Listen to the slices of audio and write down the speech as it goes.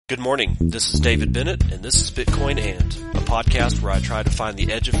Good morning. This is David Bennett, and this is Bitcoin And, a podcast where I try to find the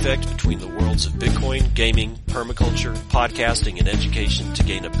edge effect between the worlds of Bitcoin, gaming, permaculture, podcasting, and education to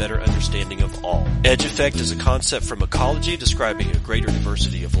gain a better understanding of all. Edge effect is a concept from ecology describing a greater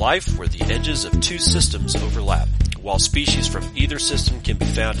diversity of life where the edges of two systems overlap. While species from either system can be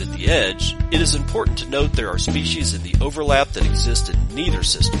found at the edge, it is important to note there are species in the overlap that exist in neither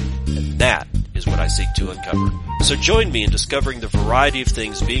system, and that is what I seek to uncover. So join me in discovering the variety of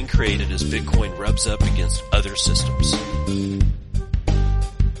things being created as Bitcoin rubs up against other systems.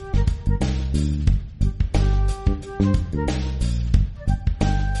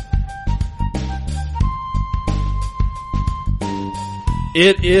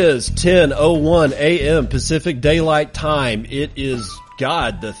 It is 10:01 a.m. Pacific Daylight Time. It is,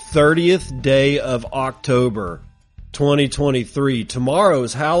 the 30th day of October, 2023. Tomorrow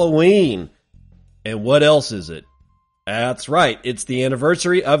is Halloween. And what else is it? That's right. It's the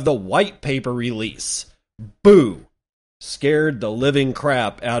anniversary of the white paper release. Boo! Scared the living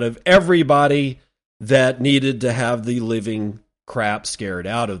crap out of everybody that needed to have the living crap scared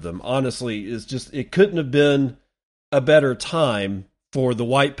out of them. Honestly, it couldn't have been a better time for the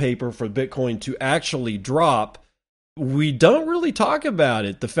white paper for Bitcoin to actually drop. We don't really talk about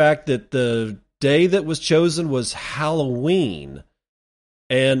it. The fact that the day that was chosen was Halloween.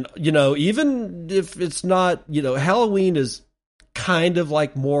 And, even if it's not, Halloween is kind of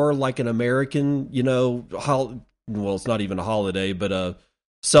like more like an American, well, it's not even a holiday, but a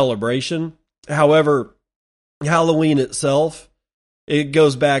celebration. However, Halloween itself, it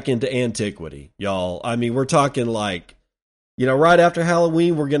goes back into antiquity, y'all. I mean, we're talking like, right after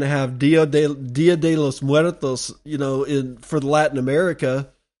Halloween, we're going to have Dia de los Muertos, for Latin America.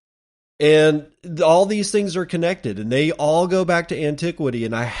 And all these things are connected, and they all go back to antiquity,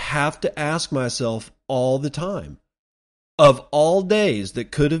 and I have to ask myself all the time, of all days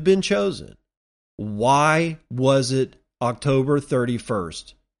that could have been chosen, why was it October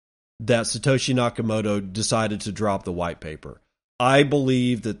 31st that Satoshi Nakamoto decided to drop the white paper? I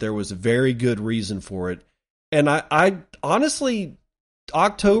believe that there was a very good reason for it, and I honestly,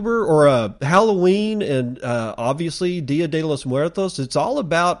 October or Halloween and obviously Dia de los Muertos,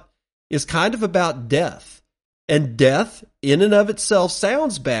 it's kind of about death. And death, in and of itself,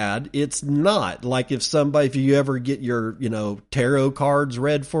 sounds bad. It's not. Like if you ever get your, tarot cards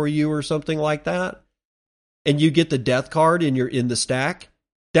read for you or something like that, and you get the death card and you're in the stack,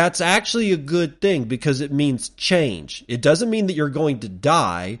 that's actually a good thing because it means change. It doesn't mean that you're going to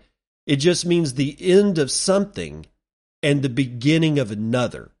die. It just means the end of something and the beginning of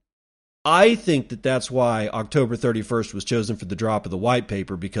another. I think that that's why October 31st was chosen for the drop of the white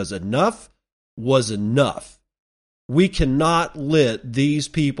paper, because enough was enough. We cannot let these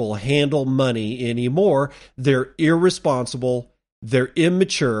people handle money anymore. They're irresponsible, they're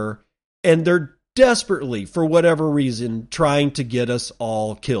immature, and they're desperately, for whatever reason, trying to get us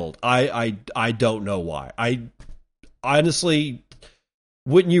all killed. I don't know why. I honestly...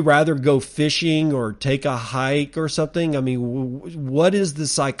 Wouldn't you rather go fishing or take a hike or something? I mean, what is the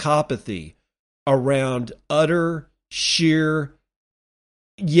psychopathy around utter, sheer,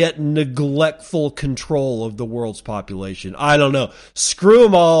 yet neglectful control of the world's population? I don't know. Screw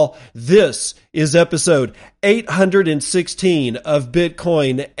them all. This is episode 816 of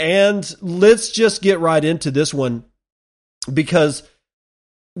Bitcoin, and let's just get right into this one because...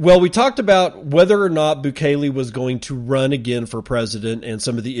 Well, we talked about whether or not Bukele was going to run again for president and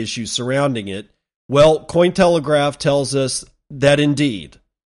some of the issues surrounding it. Well, Cointelegraph tells us that indeed,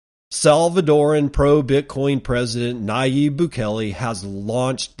 Salvadoran pro-Bitcoin president Nayib Bukele has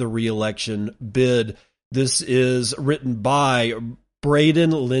launched the re-election bid. This is written by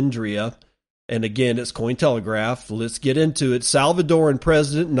Braden Lindria, and again, it's Cointelegraph. Let's get into it. Salvadoran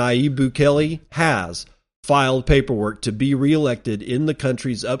President Nayib Bukele has filed paperwork to be reelected in the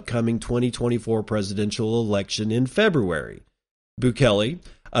country's upcoming 2024 presidential election in February. Bukele,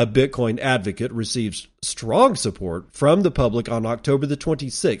 a Bitcoin advocate, received strong support from the public on October the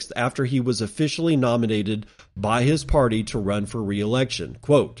 26th after he was officially nominated by his party to run for re-election.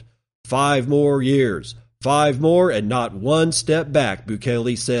 Quote, 5 more years, 5 more and not one step back,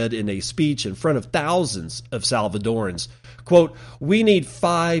 Bukele said in a speech in front of thousands of Salvadorans. Quote, we need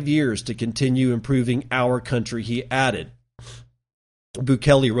 5 years to continue improving our country, he added.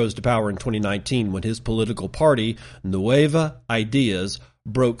 Bukele rose to power in 2019 when his political party, Nueva Ideas,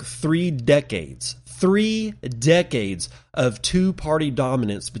 broke 3 decades of two-party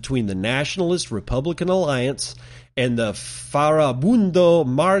dominance between the Nationalist Republican Alliance and the Farabundo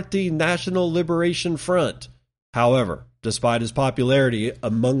Marti National Liberation Front. However, despite his popularity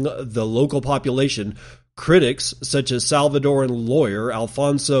among the local population, Critics, such as Salvadoran lawyer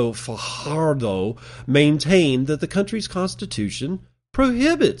Alfonso Fajardo, maintain that the country's constitution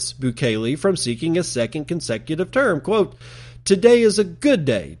prohibits Bukele from seeking a second consecutive term. Quote, "Today is a good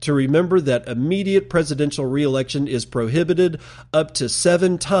day to remember that immediate presidential reelection is prohibited up to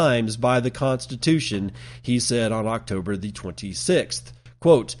 7 times by the Constitution," he said on October the 26th.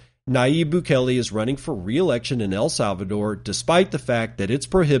 Quote, "Nayib Bukele is running for re-election in El Salvador despite the fact that it's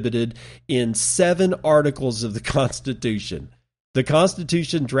prohibited in 7 articles of the Constitution. The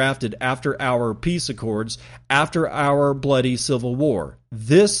Constitution drafted after our peace accords, after our bloody civil war.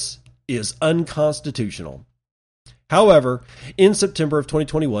 This is unconstitutional." However, in September of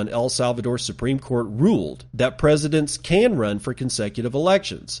 2021, El Salvador's Supreme Court ruled that presidents can run for consecutive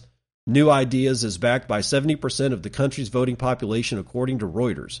elections. New Ideas is backed by 70% of the country's voting population, according to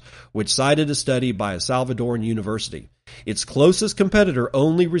Reuters, which cited a study by a Salvadoran university. Its closest competitor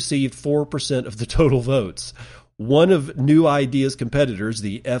only received 4% of the total votes. One of New Ideas' competitors,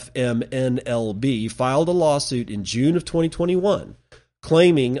 the FMNLB, filed a lawsuit in June of 2021,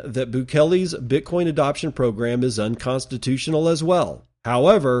 claiming that Bukele's Bitcoin adoption program is unconstitutional as well.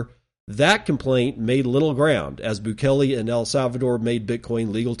 However, that complaint made little ground, as Bukele and El Salvador made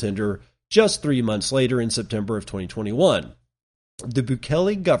Bitcoin legal tender just 3 months later in September of 2021. The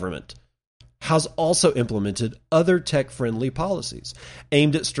Bukele government has also implemented other tech-friendly policies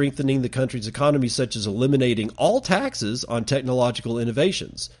aimed at strengthening the country's economy, such as eliminating all taxes on technological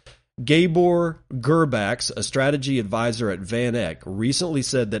innovations. Gabor Gerbax, a strategy advisor at Van Eck, recently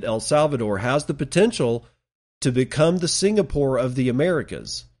said that El Salvador has the potential to become the Singapore of the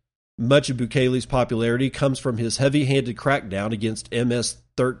Americas. Much of Bukele's popularity comes from his heavy-handed crackdown against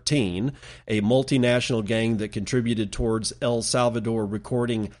MS-13, a multinational gang that contributed towards El Salvador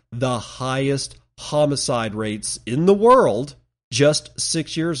recording the highest homicide rates in the world just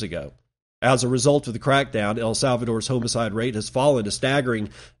 6 years ago. As a result of the crackdown, El Salvador's homicide rate has fallen a staggering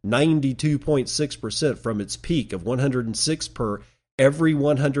 92.6% from its peak of 106 per every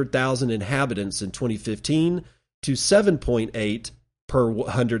 100,000 inhabitants in 2015 to 7.8 per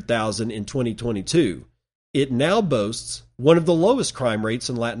 100,000 in 2022. It now boasts one of the lowest crime rates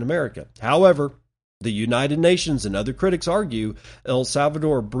in Latin America. However, the United Nations and other critics argue El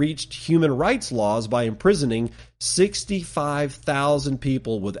Salvador breached human rights laws by imprisoning 65,000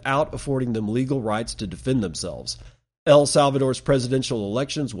 people without affording them legal rights to defend themselves. El Salvador's presidential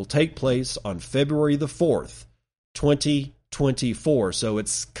elections will take place on February the 4th, 2024. So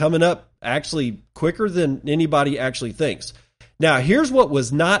it's coming up actually quicker than anybody actually thinks. Now, here's what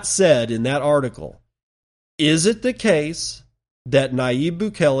was not said in that article. Is it the case that Nayib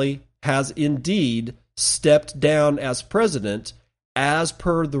Bukele has indeed stepped down as president as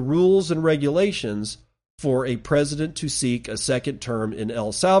per the rules and regulations for a president to seek a second term in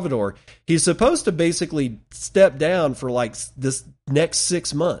El Salvador? He's supposed to basically step down for like this next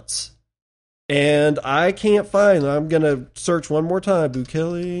 6 months. And I can't find, I'm going to search one more time,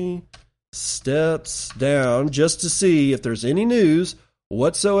 Bukele steps down, just to see if there's any news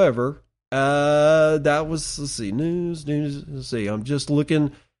whatsoever. That was, let's see, news, let's see, I'm just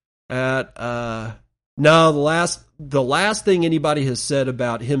looking at, no, the last thing anybody has said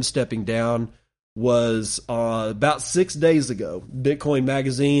about him stepping down was about 6 days ago. Bitcoin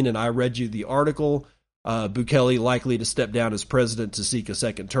Magazine, and I read you the article, Bukele likely to step down as president to seek a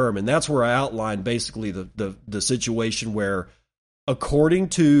second term. And that's where I outlined basically the situation where, according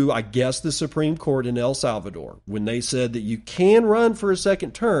to, I guess, the Supreme Court in El Salvador, when they said that you can run for a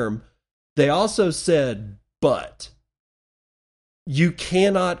second term, they also said, but you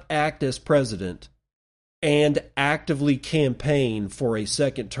cannot act as president and actively campaign for a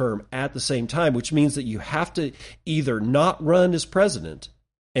second term at the same time, which means that you have to either not run as president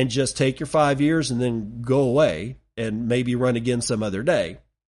and just take your 5 years and then go away and maybe run again some other day,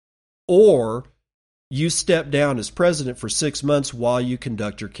 or you step down as president for 6 months while you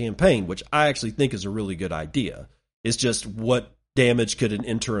conduct your campaign, which I actually think is a really good idea. It's just, what damage could an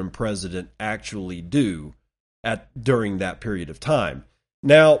interim president actually do during that period of time?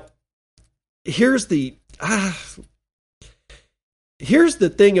 Now, here's the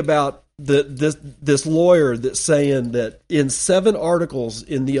thing about this lawyer that's saying that in 7 articles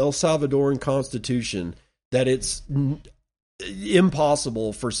in the El Salvadoran Constitution that it's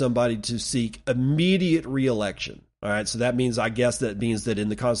impossible for somebody to seek immediate reelection. All right, so that means, I guess that means that in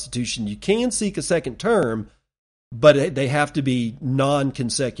the Constitution you can seek a second term, but they have to be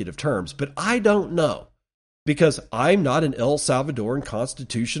non-consecutive terms. But I don't know, because I'm not an El Salvadoran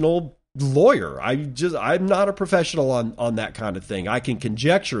constitutional lawyer. I'm not a professional on that kind of thing. I can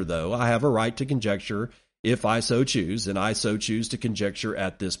conjecture, though. I have a right to conjecture if I so choose, and I so choose to conjecture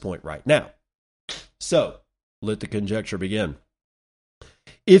at this point right now. So, let the conjecture begin.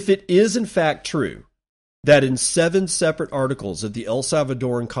 If it is in fact true that in 7 separate articles of the El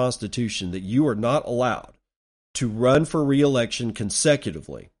Salvadoran Constitution that you are not allowed to run for re-election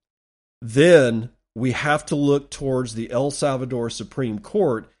consecutively, then we have to look towards the El Salvador Supreme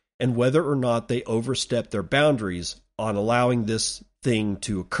Court and whether or not they overstep their boundaries on allowing this thing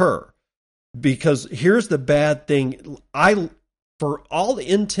to occur. Because here's the bad thing. For all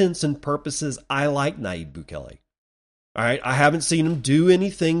intents and purposes, I like Nayib Bukele. All right. I haven't seen him do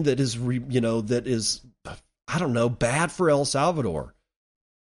anything that is, I don't know, bad for El Salvador.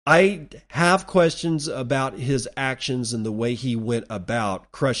 I have questions about his actions and the way he went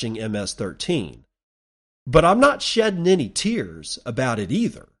about crushing MS-13. But I'm not shedding any tears about it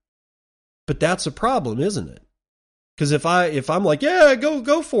either. But that's a problem, isn't it? Because if I'm like, yeah,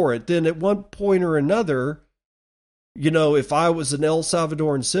 go for it, then at one point or another, if I was an El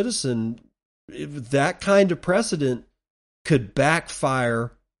Salvadoran citizen, that kind of precedent could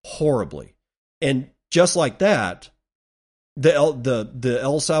backfire horribly. And just like that, the El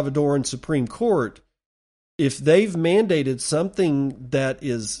Salvadoran Supreme Court, if they've mandated something that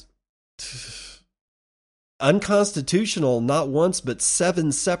is unconstitutional not once but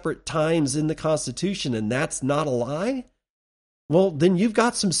 7 separate times in the Constitution, and that's not a lie, well, then you've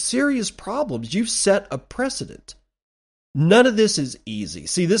got some serious problems. You've set a precedent. None of this is easy.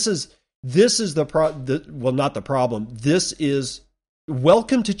 See, this is not the problem. This is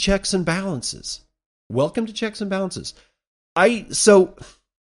welcome to checks and balances. Welcome to checks and balances. So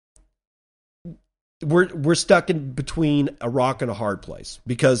we're stuck in between a rock and a hard place,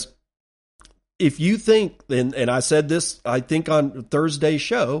 because if you think, and I said this, I think on Thursday's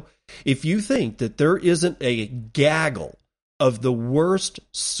show, if you think that there isn't a gaggle of the worst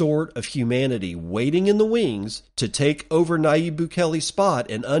sort of humanity waiting in the wings to take over Nayib Bukele's spot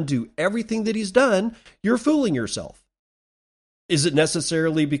and undo everything that he's done, you're fooling yourself. Is it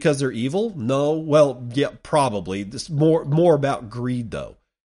necessarily because they're evil? No. Well, yeah, probably. This more about greed, though.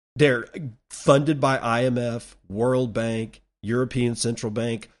 They're funded by IMF, World Bank, European Central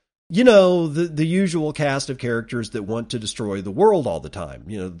Bank. The usual cast of characters that want to destroy the world all the time.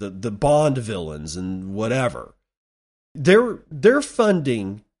 The Bond villains and whatever. They're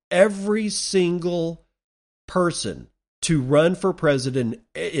funding every single person to run for president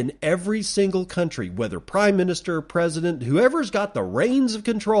in every single country, whether prime minister, president, whoever's got the reins of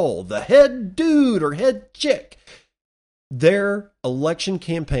control, the head dude or head chick. Their election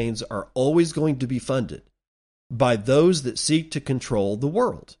campaigns are always going to be funded by those that seek to control the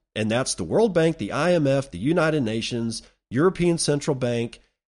world. And that's the World Bank, the IMF, the United Nations, European Central Bank.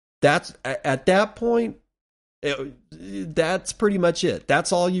 That's at that point, that's pretty much it.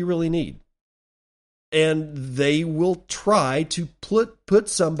 That's all you really need. And they will try to put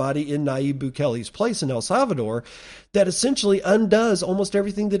somebody in Nayib Bukele's place in El Salvador that essentially undoes almost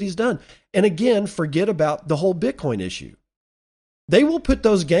everything that he's done. And again, forget about the whole Bitcoin issue. They will put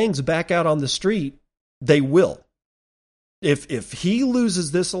those gangs back out on the street. They will. If he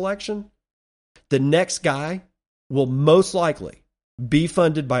loses this election, the next guy will most likely be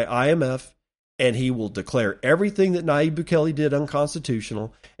funded by IMF, and he will declare everything that Nayib Bukele did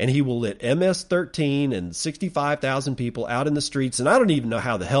unconstitutional, and he will let MS-13 and 65,000 people out in the streets. And I don't even know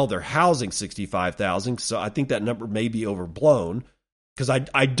how the hell they're housing 65,000, so I think that number may be overblown, because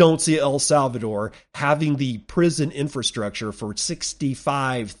I don't see El Salvador having the prison infrastructure for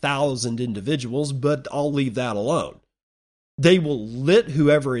 65,000 individuals, but I'll leave that alone. They will let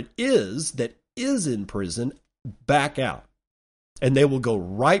whoever it is that is in prison back out. And they will go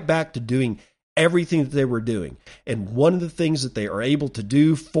right back to doing everything that they were doing. And one of the things that they are able to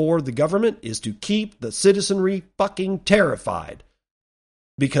do for the government is to keep the citizenry fucking terrified.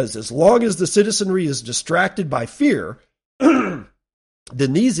 Because as long as the citizenry is distracted by fear, then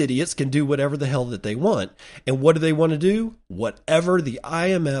these idiots can do whatever the hell that they want. And what do they want to do? Whatever the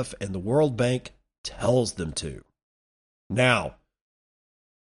IMF and the World Bank tells them to. Now,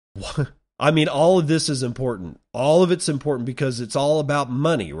 I mean, all of this is important. All of it's important because it's all about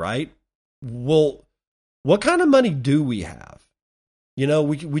money, right? Well, what kind of money do we have?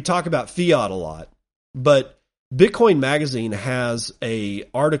 We talk about fiat a lot, but Bitcoin Magazine has an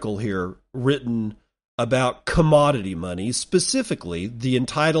article here written about commodity money. Specifically, the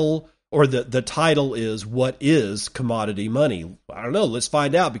title is, "What is commodity money?" I don't know. Let's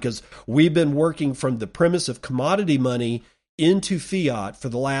find out, because we've been working from the premise of commodity money into fiat for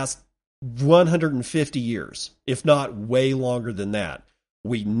the last 150 years, if not way longer than that.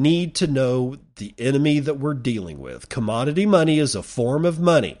 We need to know the enemy that we're dealing with. Commodity money is a form of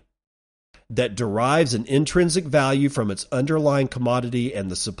money that derives an intrinsic value from its underlying commodity and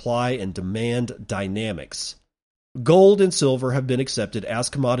the supply and demand dynamics. Gold and silver have been accepted as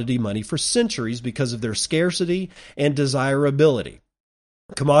commodity money for centuries because of their scarcity and desirability.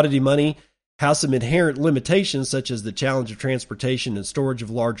 Commodity money has some inherent limitations, such as the challenge of transportation and storage of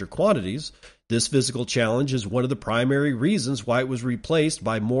larger quantities. This physical challenge is one of the primary reasons why it was replaced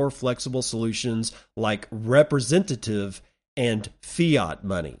by more flexible solutions like representative and fiat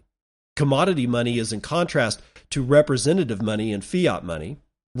money. Commodity money is in contrast to representative money and fiat money.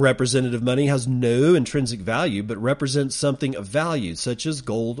 Representative money has no intrinsic value but represents something of value, such as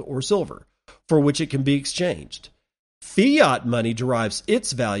gold or silver, for which it can be exchanged. Fiat money derives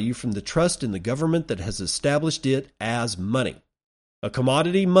its value from the trust in the government that has established it as money. A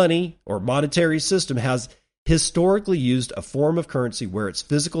commodity money or monetary system has historically used a form of currency where its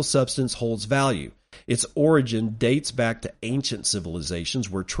physical substance holds value. Its origin dates back to ancient civilizations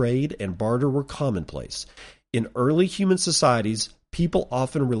where trade and barter were commonplace. In early human societies, people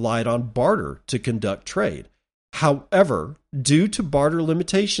often relied on barter to conduct trade. However, due to barter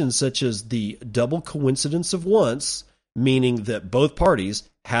limitations such as the double coincidence of wants, meaning that both parties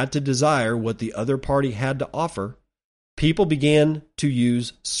had to desire what the other party had to offer, people began to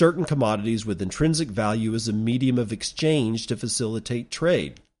use certain commodities with intrinsic value as a medium of exchange to facilitate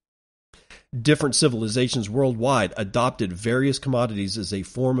trade. Different civilizations worldwide adopted various commodities as a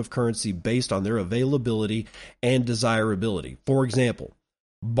form of currency based on their availability and desirability. For example,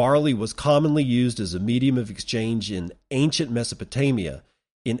 barley was commonly used as a medium of exchange in ancient Mesopotamia.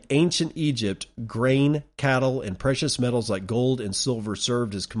 In ancient Egypt, grain, cattle, and precious metals like gold and silver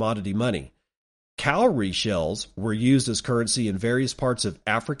served as commodity money. Cowrie shells were used as currency in various parts of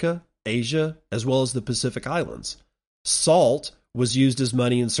Africa, Asia, as well as the Pacific Islands. Salt was used as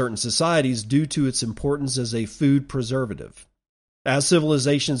money in certain societies due to its importance as a food preservative. As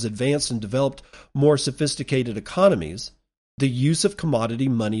civilizations advanced and developed more sophisticated economies, the use of commodity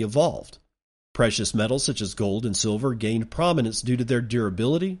money evolved. Precious metals such as gold and silver gained prominence due to their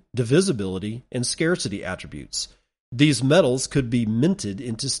durability, divisibility, and scarcity attributes. These metals could be minted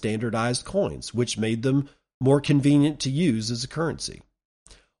into standardized coins, which made them more convenient to use as a currency.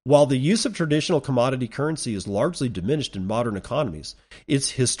 While the use of traditional commodity currency is largely diminished in modern economies,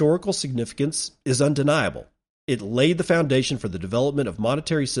 its historical significance is undeniable. It laid the foundation for the development of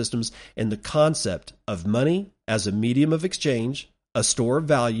monetary systems and the concept of money as a medium of exchange, a store of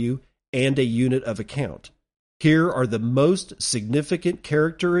value, and a unit of account. Here are the most significant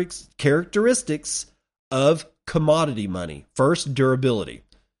characteristics of commodity money. First, durability.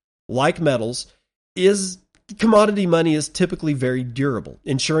 Like metals, commodity money is typically very durable,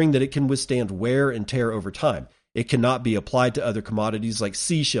 ensuring that it can withstand wear and tear over time. It cannot be applied to other commodities like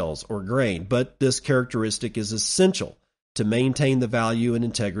seashells or grain, but this characteristic is essential to maintain the value and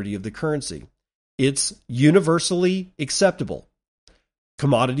integrity of the currency. It's universally acceptable.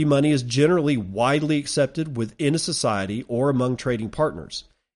 Commodity money is generally widely accepted within a society or among trading partners.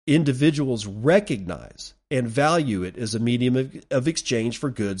 Individuals recognize and value it as a medium of exchange for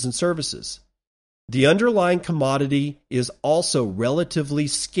goods and services. The underlying commodity is also relatively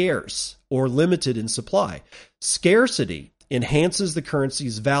scarce or limited in supply. Scarcity enhances the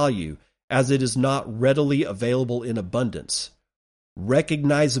currency's value as it is not readily available in abundance.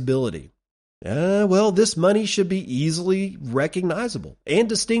 Recognizability. This money should be easily recognizable and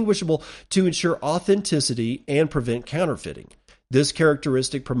distinguishable to ensure authenticity and prevent counterfeiting. This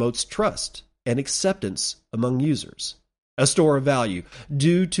characteristic promotes trust and acceptance among users. A store of value.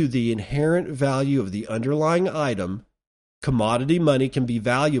 Due to the inherent value of the underlying item, commodity money can be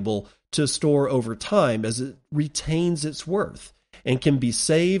valuable to store over time as it retains its worth and can be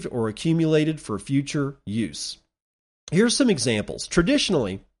saved or accumulated for future use. Here's some examples.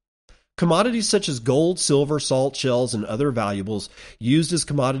 Traditionally, commodities such as gold, silver, salt, shells, and other valuables used as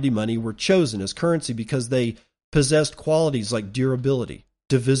commodity money were chosen as currency because they possessed qualities like durability,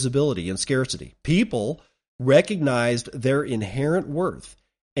 divisibility, and scarcity. People recognized their inherent worth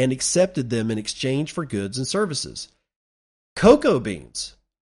and accepted them in exchange for goods and services. Cocoa beans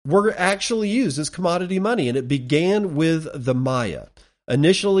were actually used as commodity money, and it began with the Maya.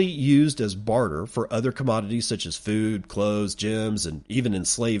 Initially used as barter for other commodities such as food, clothes, gems, and even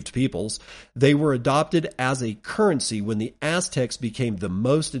enslaved peoples, they were adopted as a currency when the Aztecs became the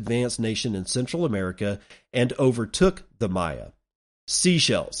most advanced nation in Central America and overtook the Maya.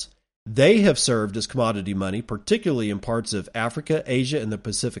 Seashells. They have served as commodity money, particularly in parts of Africa, Asia, and the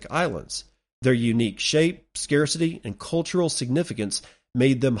Pacific Islands. Their unique shape, scarcity, and cultural significance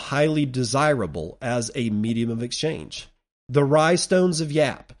made them highly desirable as a medium of exchange. The rye stones of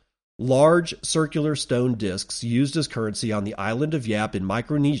Yap, large circular stone discs used as currency on the island of Yap in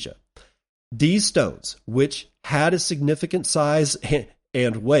Micronesia. These stones, which had a significant size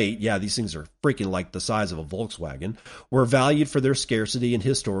and weight, yeah, these things are freaking like the size of a Volkswagen, were valued for their scarcity and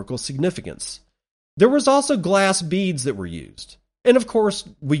historical significance. There was also glass beads that were used. And of course,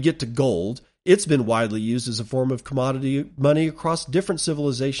 we get to gold. It's been widely used as a form of commodity money across different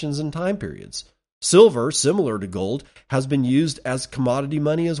civilizations and time periods. Silver, similar to gold, has been used as commodity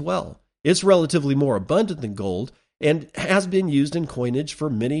money as well. It's relatively more abundant than gold and has been used in coinage for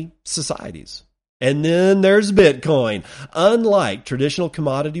many societies. And then there's Bitcoin. Unlike traditional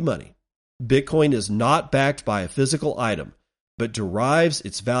commodity money, Bitcoin is not backed by a physical item, but derives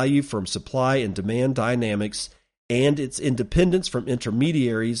its value from supply and demand dynamics and its independence from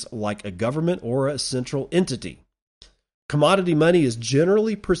intermediaries like a government or a central entity. Commodity money is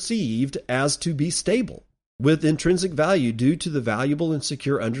generally perceived as to be stable, with intrinsic value due to the valuable and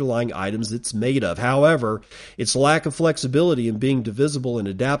secure underlying items it's made of. However, its lack of flexibility in being divisible and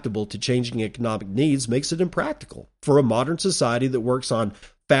adaptable to changing economic needs makes it impractical for a modern society that works on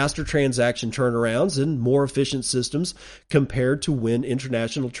faster transaction turnarounds and more efficient systems compared to when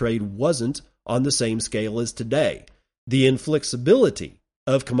international trade wasn't on the same scale as today. The inflexibility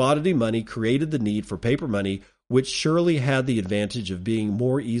of commodity money created the need for paper money, which surely had the advantage of being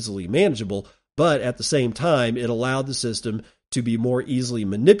more easily manageable, but at the same time, it allowed the system to be more easily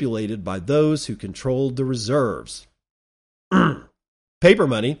manipulated by those who controlled the reserves. Paper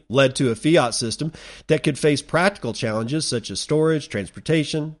money led to a fiat system that could face practical challenges such as storage,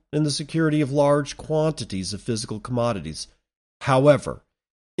 transportation, and the security of large quantities of physical commodities. However,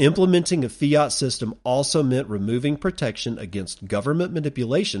 implementing a fiat system also meant removing protection against government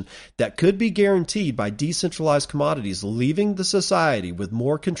manipulation that could be guaranteed by decentralized commodities, leaving the society with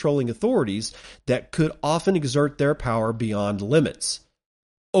more controlling authorities that could often exert their power beyond limits.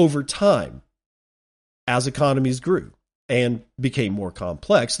 Over time, as economies grew and became more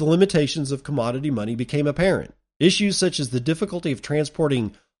complex, the limitations of commodity money became apparent. Issues such as the difficulty of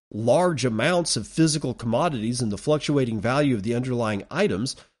transporting large amounts of physical commodities and the fluctuating value of the underlying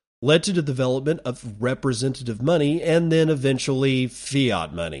items led to the development of representative money and then eventually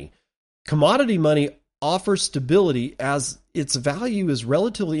fiat money. Commodity money offers stability as its value is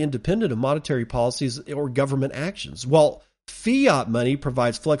relatively independent of monetary policies or government actions, while fiat money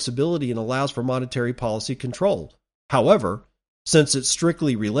provides flexibility and allows for monetary policy control. However, since it's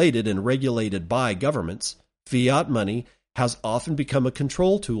strictly related and regulated by governments, fiat money has often become a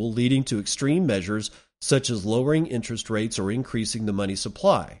control tool, leading to extreme measures such as lowering interest rates or increasing the money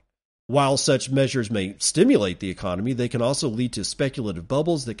supply. While such measures may stimulate the economy, they can also lead to speculative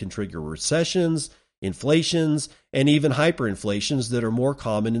bubbles that can trigger recessions, inflations, and even hyperinflations that are more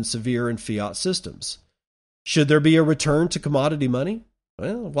common in severe and fiat systems. Should there be a return to commodity money?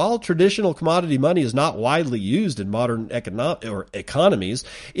 Well, while traditional commodity money is not widely used in modern economies,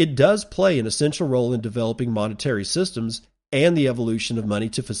 it does play an essential role in developing monetary systems and the evolution of money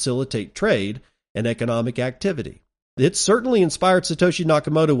to facilitate trade and economic activity. It certainly inspired Satoshi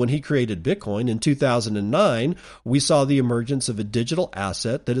Nakamoto when he created Bitcoin. In 2009, we saw the emergence of a digital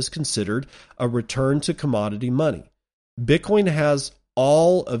asset that is considered a return to commodity money. Bitcoin has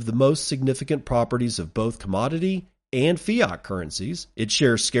all of the most significant properties of both commodity and fiat currencies. It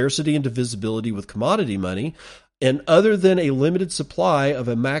shares scarcity and divisibility with commodity money, and other than a limited supply of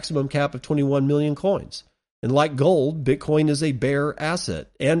a maximum cap of 21 million coins. And like gold, Bitcoin is a bearer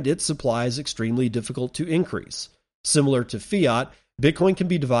asset, and its supply is extremely difficult to increase. Similar to fiat, Bitcoin can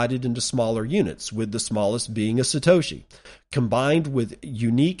be divided into smaller units, with the smallest being a Satoshi. Combined with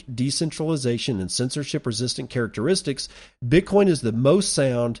unique decentralization and censorship-resistant characteristics, Bitcoin is the most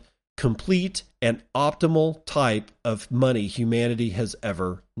sound, complete, and optimal type of money humanity has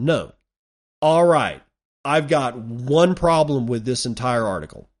ever known. All right, I've got one problem with this entire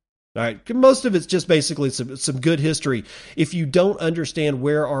article. All right, most of it's just basically some good history. If you don't understand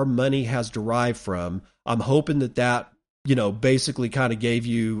where our money has derived from, I'm hoping that basically kind of gave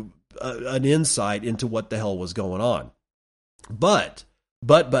you an insight into what the hell was going on. But,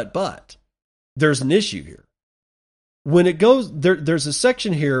 there's an issue here. When it goes, there's a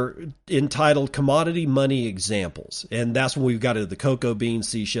section here entitled Commodity Money Examples, and that's when we've got the cocoa beans,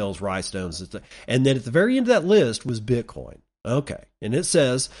 seashells, rye stones, and then at the very end of that list was Bitcoin. Okay, and it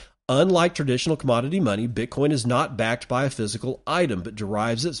says, unlike traditional commodity money, Bitcoin is not backed by a physical item, but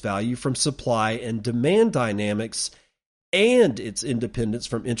derives its value from supply and demand dynamics and its independence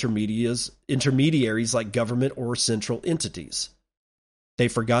from intermediaries like government or central entities. They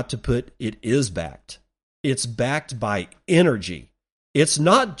forgot to put it is backed. It's backed by energy. It's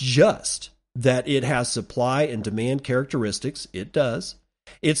not just that it has supply and demand characteristics. It does.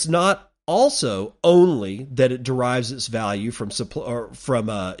 It's not also only that it derives its value from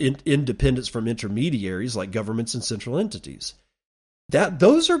independence from intermediaries like governments and central entities.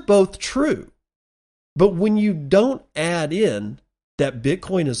 Those are both true. But when you don't add in that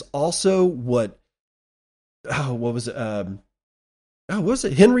Bitcoin is also what was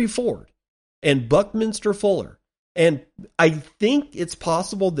it? Henry Ford and Buckminster Fuller. And I think it's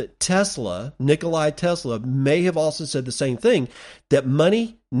possible that Nikola Tesla, may have also said the same thing, that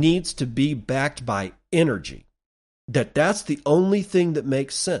money needs to be backed by energy. That's the only thing that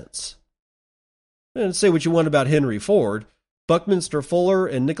makes sense. And say what you want about Henry Ford, Buckminster Fuller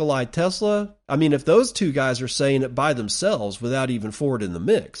and Nikola Tesla, I mean, if those two guys are saying it by themselves without even Ford in the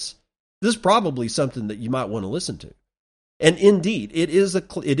mix, this is probably something that you might want to listen to. And indeed, it is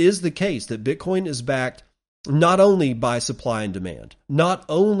the case that Bitcoin is backed not only by supply and demand, not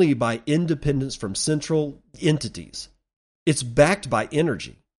only by independence from central entities, it's backed by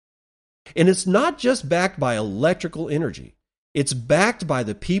energy. And it's not just backed by electrical energy. It's backed by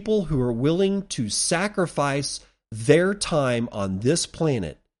the people who are willing to sacrifice their time on this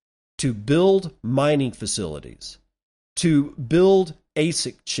planet to build mining facilities, to build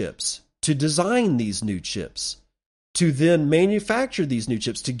ASIC chips, to design these new chips, to then manufacture these new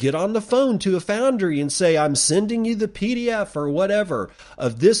chips, to get on the phone to a foundry and say, I'm sending you the PDF or whatever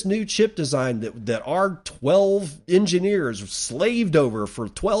of this new chip design that our 12 engineers slaved over for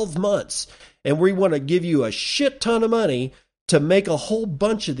 12 months. And we want to give you a shit ton of money to make a whole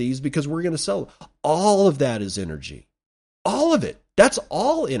bunch of these because we're going to sell them. All of that is energy. All of it. That's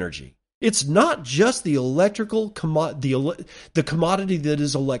all energy. It's not just the electrical the commodity that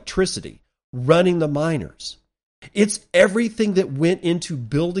is electricity running the miners. It's everything that went into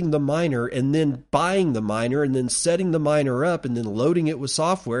building the miner and then buying the miner and then setting the miner up and then loading it with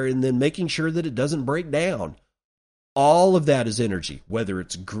software and then making sure that it doesn't break down. All of that is energy, whether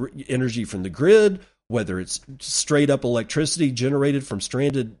it's energy from the grid, whether it's straight up electricity generated from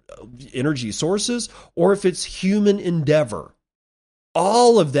stranded energy sources, or if it's human endeavor.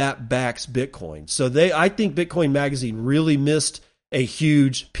 All of that backs Bitcoin. So I think Bitcoin Magazine really missed a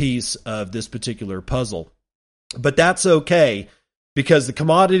huge piece of this particular puzzle. But that's okay, because the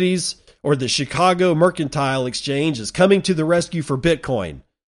commodities or the Chicago Mercantile Exchange is coming to the rescue for Bitcoin.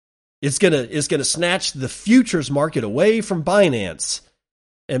 It's gonna snatch the futures market away from Binance.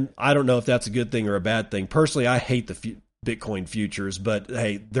 And I don't know if that's a good thing or a bad thing. Personally, I hate the Bitcoin futures, but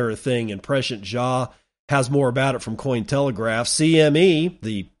hey, they're a thing. And Prescient Jha has more about it from Cointelegraph. CME,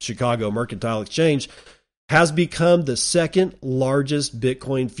 the Chicago Mercantile Exchange, has become the second largest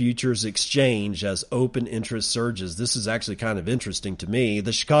Bitcoin futures exchange as open interest surges. This is actually kind of interesting to me.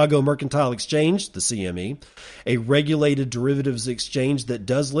 The Chicago Mercantile Exchange, the CME, a regulated derivatives exchange that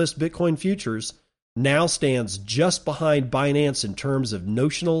does list Bitcoin futures, now stands just behind Binance in terms of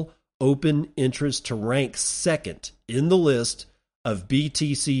notional open interest to rank second in the list of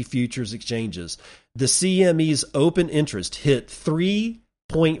BTC futures exchanges. The CME's open interest hit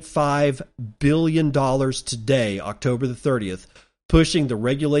 $3.5 billion today, October the 30th, pushing the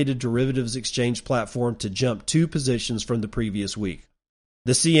regulated derivatives exchange platform to jump 2 positions from the previous week.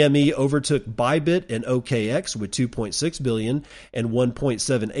 The CME overtook Bybit and OKX with $2.6 billion and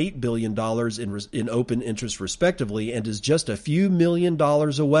 $1.78 billion in open interest respectively, and is just a few $1 million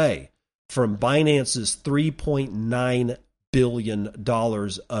away from Binance's $3.9 billion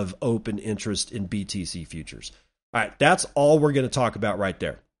of open interest in BTC futures. All right, that's all we're going to talk about right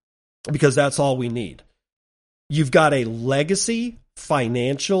there, because that's all we need. You've got a legacy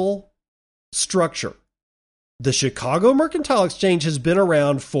financial structure. The Chicago Mercantile Exchange has been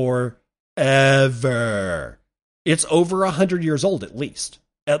around forever. It's over 100 years old, at least.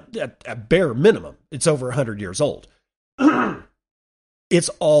 At bare minimum, it's over 100 years old. It's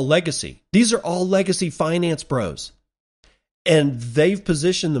all legacy. These are all legacy finance bros. And they've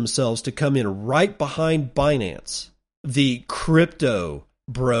positioned themselves to come in right behind Binance, the crypto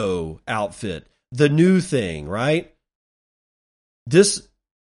bro outfit, the new thing, right?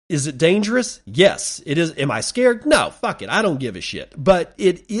 Is it dangerous? Yes, it is. Am I scared? No, fuck it. I don't give a shit. But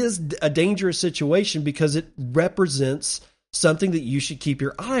it is a dangerous situation because it represents something that you should keep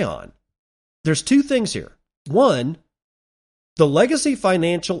your eye on. There's 2 things here. One, the legacy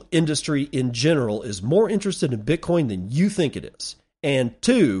financial industry in general is more interested in Bitcoin than you think it is. And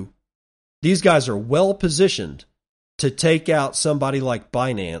 2, these guys are well positioned to take out somebody like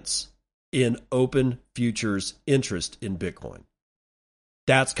Binance in open futures interest in Bitcoin.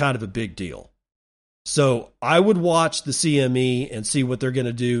 That's kind of a big deal. So I would watch the CME and see what they're going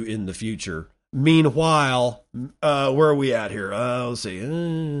to do in the future. Meanwhile, where are we at here? Let's see.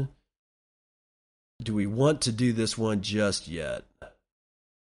 Do we want to do this one just yet?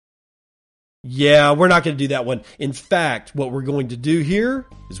 Yeah, we're not going to do that one. In fact, what we're going to do here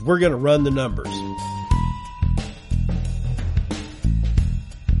is we're going to run the numbers.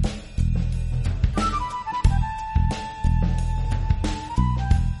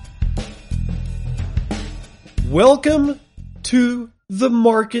 Welcome to the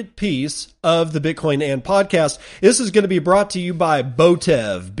market piece of the Bitcoin and podcast. This is going to be brought to you by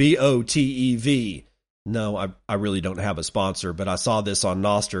Botev, B-O-T-E-V. No, I really don't have a sponsor, but I saw this on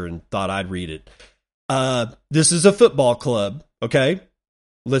Nostr and thought I'd read it. This is a football club, okay?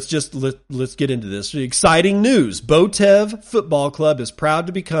 Let's get into this. Exciting news. Botev Football Club is proud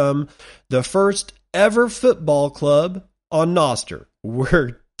to become the first ever football club on Nostr.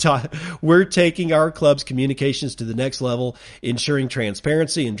 We're taking our club's communications to the next level, ensuring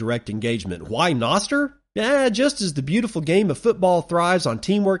transparency and direct engagement. Why Nostr? Just as the beautiful game of football thrives on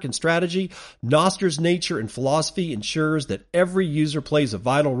teamwork and strategy, Nostr's nature and philosophy ensures that every user plays a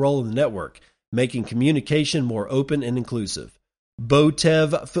vital role in the network, making communication more open and inclusive.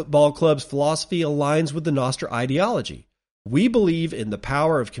 Botev Football Club's philosophy aligns with the Nostr ideology. We believe in the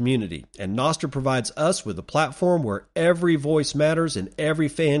power of community, and Nostr provides us with a platform where every voice matters and every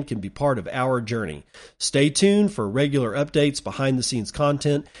fan can be part of our journey. Stay tuned for regular updates, behind-the-scenes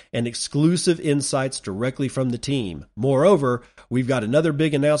content, and exclusive insights directly from the team. Moreover, we've got another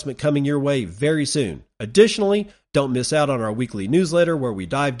big announcement coming your way very soon. Additionally, don't miss out on our weekly newsletter where we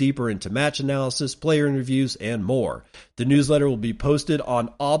dive deeper into match analysis, player interviews, and more. The newsletter will be posted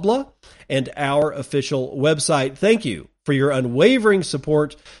on Obla and our official website. Thank you for your unwavering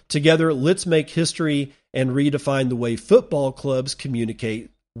support. Together, let's make history and redefine the way football clubs communicate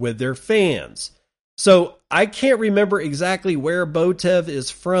with their fans. So I can't remember exactly where Botev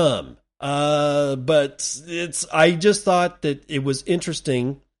is from, but I just thought that it was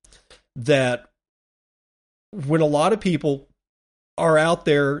interesting that when a lot of people are out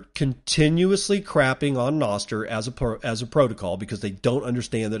there continuously crapping on Nostr as a protocol because they don't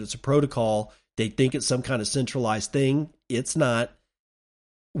understand that it's a protocol, they think it's some kind of centralized thing. It's not.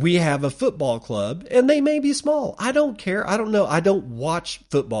 We have a football club, and they may be small. I don't care. I don't know. I don't watch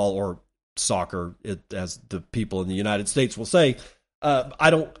football or soccer, as the people in the United States will say. I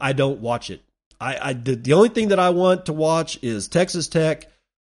don't watch it. The only thing that I want to watch is Texas Tech,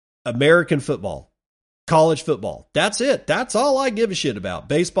 American football, college football. That's it. That's all I give a shit about.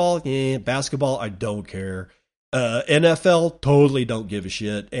 Baseball, basketball, I don't care. NFL, totally don't give a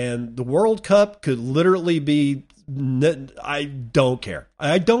shit. And the World Cup could literally be, I don't care.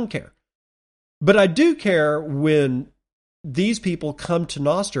 I don't care. But I do care when these people come to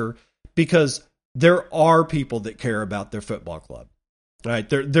Nostr because there are people that care about their football club. Right?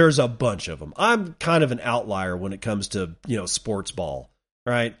 There's a bunch of them. I'm kind of an outlier when it comes to, sports ball,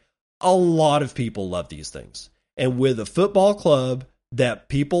 right? A lot of people love these things. And with a football club that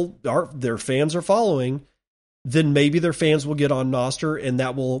their fans are following, then maybe their fans will get on Nostr, and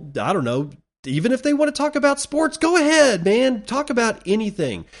that will, I don't know, even if they want to talk about sports, go ahead, man. Talk about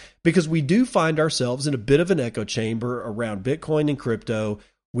anything. Because we do find ourselves in a bit of an echo chamber around Bitcoin and crypto.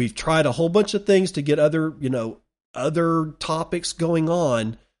 We've tried a whole bunch of things to get other topics going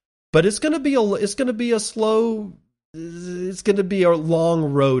on, but it's going to be a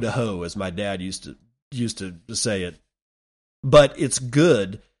long road to hoe, as my dad used to say it. But it's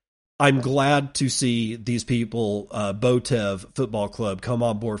good. I'm glad to see these people, Botev Football Club, come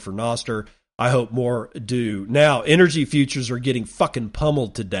on board for Nostr. I hope more do. Now, energy futures are getting fucking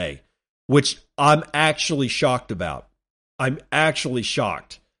pummeled today, which I'm actually shocked about. I'm actually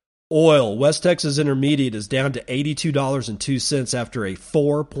shocked. Oil, West Texas Intermediate, is down to $82.02 after a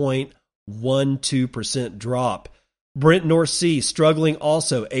 4.12% drop. Brent North Sea struggling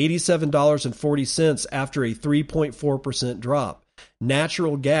also, $87.40 after a 3.4% drop.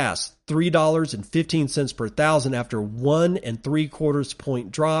 Natural gas, $3.15 per thousand after 1.75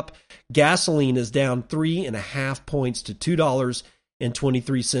 point drop. Gasoline is down 3.5 points to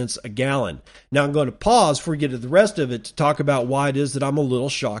 $2.23 a gallon. Now I'm going to pause before we get to the rest of it to talk about why it is that I'm a little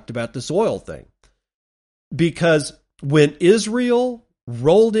shocked about this oil thing. Because when Israel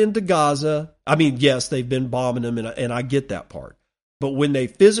rolled into Gaza, I mean, yes, they've been bombing them, and I get that part. But when they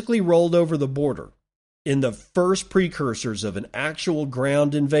physically rolled over the border, in the first precursors of an actual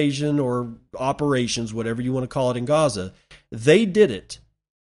ground invasion or operations, whatever you want to call it, in Gaza, they did it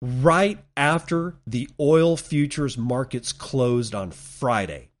right after the oil futures markets closed on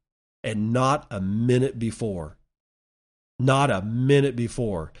Friday, and not a minute before. Not a minute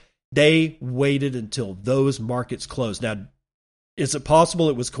before. They waited until those markets closed. Now, is it possible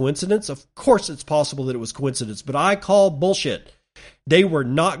it was coincidence? Of course it's possible that it was coincidence, but I call bullshit. They were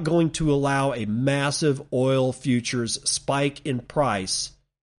not going to allow a massive oil futures spike in price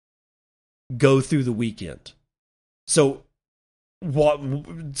go through the weekend. So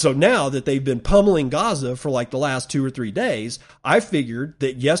now that they've been pummeling Gaza for like the last 2 or 3 days, I figured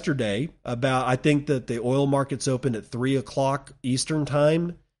that yesterday I think that the oil markets opened at 3:00 Eastern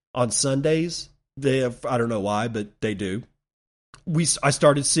time on Sundays. I don't know why, but they do. I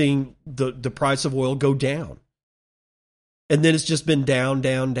started seeing the price of oil go down. And then it's just been down,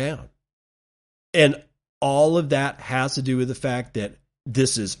 down, down. And all of that has to do with the fact that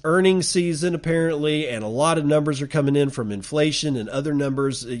this is earnings season, apparently, and a lot of numbers are coming in from inflation and other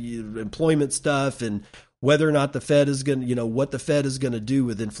numbers, employment stuff, and whether or not the Fed is going to, what the Fed is going to do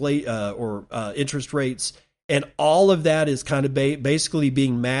with interest rates. And all of that is kind of basically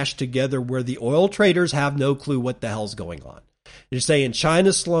being mashed together where the oil traders have no clue what the hell's going on. They're saying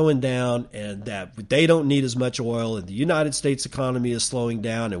China's slowing down and that they don't need as much oil, and the United States economy is slowing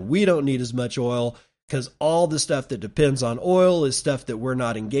down and we don't need as much oil, because all the stuff that depends on oil is stuff that we're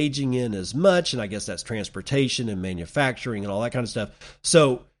not engaging in as much. And I guess that's transportation and manufacturing and all that kind of stuff.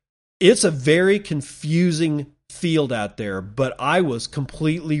 So it's a very confusing field out there, but I was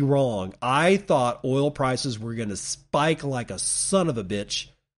completely wrong. I thought oil prices were going to spike like a son of a bitch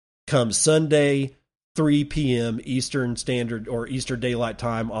come Sunday, 3 p.m. Eastern Standard or Eastern Daylight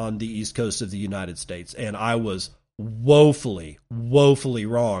Time on the East Coast of the United States. And I was woefully, woefully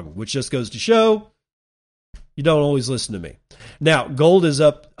wrong, which just goes to show you don't always listen to me. Now, gold is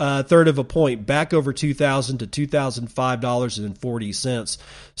up a third of a point, back over $2,000 to $2,005.40.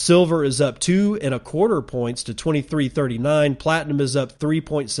 Silver is up 2.25 points to $23.39. Platinum is up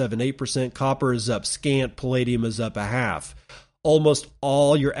 3.78%. Copper is up scant. Palladium is up 0.5%. Almost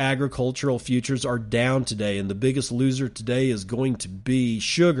all your agricultural futures are down today, and the biggest loser today is going to be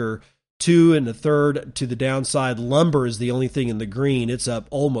sugar, 2.33 to the downside. Lumber is the only thing in the green. It's up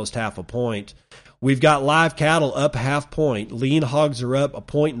almost 0.5 point. We've got live cattle up 0.5 point. Lean hogs are up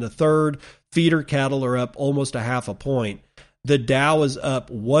 1.33. Feeder cattle are up almost 0.5 point. The Dow is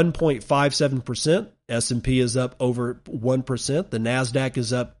up 1.57%. S&P is up over 1%. The NASDAQ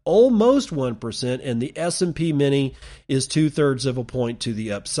is up almost 1%. And the S&P Mini is 2/3 point to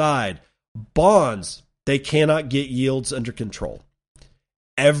the upside. Bonds, they cannot get yields under control.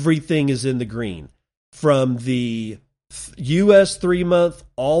 Everything is in the green. From the U.S. 3-month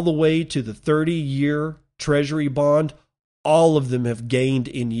all the way to the 30-year Treasury bond, all of them have gained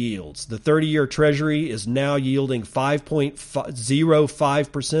in yields. The 30-year Treasury is now yielding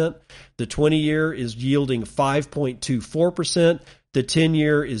 5.05%. The 20-year is yielding 5.24%. The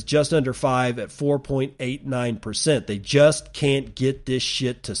 10-year is just under 5 at 4.89%. They just can't get this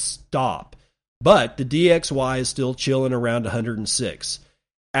shit to stop. But the DXY is still chilling around 106.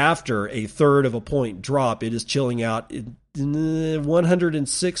 After a third of a point drop, it is chilling out in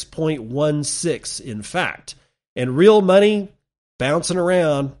 106.16, in fact. And real money bouncing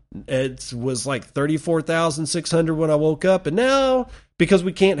around. It was like 34,600 when I woke up. And now, because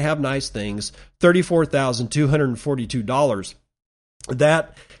we can't have nice things, $34,242.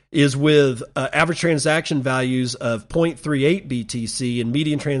 That is with average transaction values of 0.38 BTC and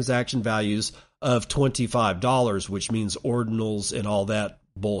median transaction values of $25, which means ordinals and all that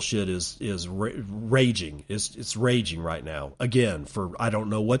bullshit is raging. It's raging right now. Again, for I don't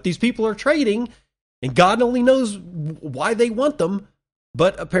know what these people are trading, and God only knows why they want them,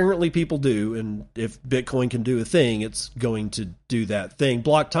 but apparently people do. And if Bitcoin can do a thing, it's going to do that thing.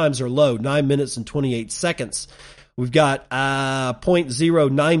 Block times are low, 9 minutes and 28 seconds. We've got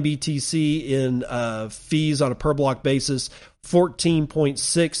 0.09 BTC in fees on a per block basis,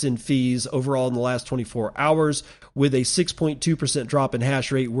 14.6 in fees overall in the last 24 hours. With a 6.2% drop in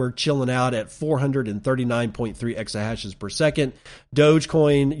hash rate, we're chilling out at 439.3 exahashes per second.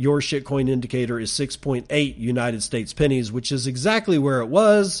 Dogecoin, your shitcoin indicator, is 6.8 United States pennies, which is exactly where it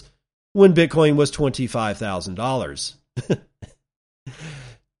was when Bitcoin was $25,000.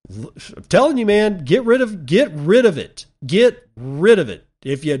 I'm telling you, man, get rid of it. Get rid of it.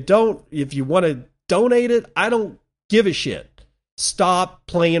 If you want to donate it, I don't give a shit. Stop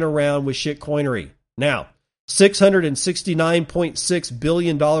playing around with shitcoinery. Now, $669.6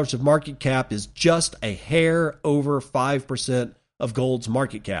 billion of market cap is just a hair over 5% of gold's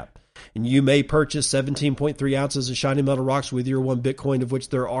market cap. And you may purchase 17.3 ounces of shiny metal rocks with your one Bitcoin, of which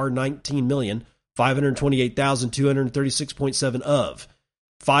there are 19,528,236.7 of.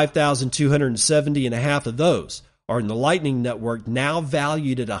 5,270.5 of those are in the Lightning Network, now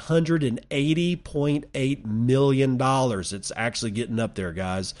valued at $180.8 million. It's actually getting up there,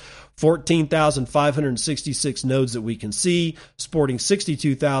 guys. 14,566 nodes that we can see, sporting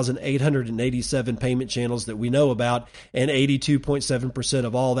 62,887 payment channels that we know about, and 82.7%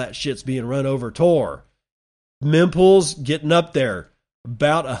 of all that shit's being run over Tor. Mempools getting up there.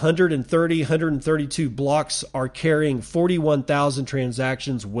 About 132 blocks are carrying 41,000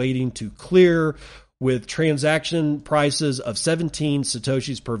 transactions waiting to clear, with transaction prices of 17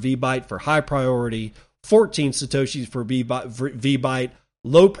 satoshis per VByte for high priority, 14 satoshis per VByte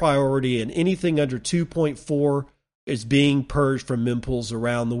low priority, and anything under 2.4 is being purged from mempools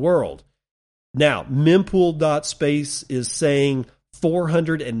around the world. Now, mempool.space is saying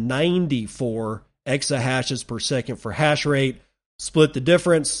 494 exahashes per second for hash rate. Split the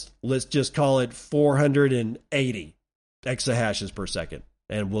difference, let's just call it 480 exahashes per second,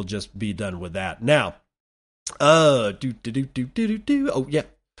 and we'll just be done with that. Now, oh yeah,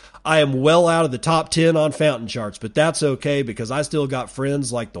 I am well out of the top 10 on fountain charts, but that's okay because I still got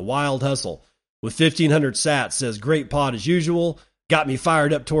friends like the Wild Hustle with 1,500 sats says, great pod as usual, got me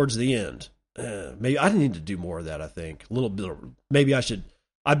fired up towards the end. Maybe I need to do more of that, I think. A little bit, maybe I should.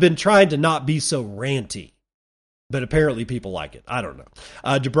 I've been trying to not be so ranty, but apparently people like it. I don't know.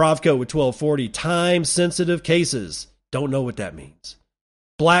 Dubrovko with 1240, time-sensitive cases. Don't know what that means.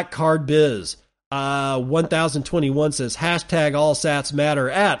 Black Card Biz. 1021 says, hashtag all sats matter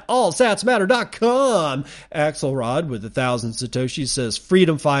at allsatsmatter.com. Axelrod with 1,000 Satoshi says,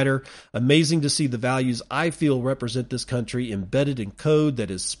 freedom fighter. Amazing to see the values I feel represent this country embedded in code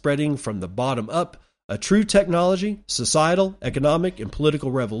that is spreading from the bottom up. A true technology, societal, economic, and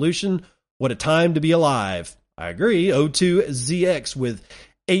political revolution. What a time to be alive. I agree. O2ZX with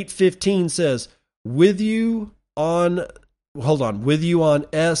 815 says, with you on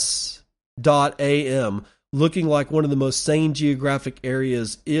S.am, looking like one of the most sane geographic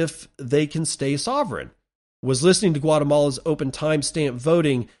areas if they can stay sovereign. Was listening to Guatemala's open timestamp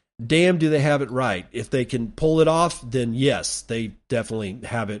voting. Damn, do they have it right. If they can pull it off, then yes, they definitely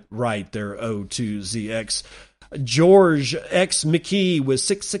have it right. They're O2ZX. George X. McKee with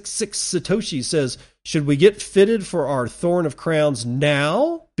 666 Satoshi says, should we get fitted for our Thorn of Crowns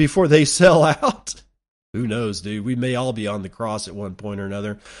now before they sell out? Who knows, dude? We may all be on the cross at one point or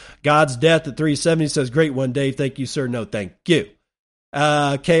another. God's Death at 370 says, great one, Dave. Thank you, sir. No, thank you.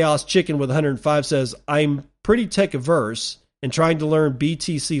 Chaos Chicken with 105 says, I'm pretty tech averse and trying to learn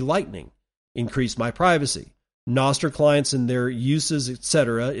BTC Lightning. Increase my privacy. Nostr clients and their uses,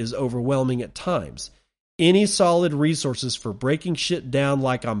 etc. is overwhelming at times. Any solid resources for breaking shit down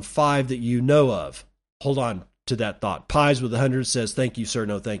like I'm 5 that you know of? Hold on to that thought. Pies with 100 says, thank you, sir.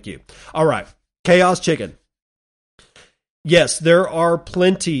 No, thank you. All right. Chaos Chicken. Yes, there are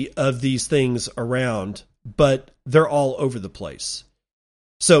plenty of these things around, but they're all over the place.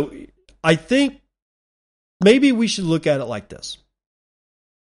 So I think maybe we should look at it like this.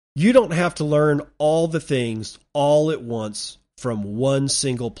 You don't have to learn all the things all at once from one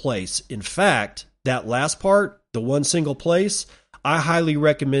single place. In fact, that last part, the one single place, I highly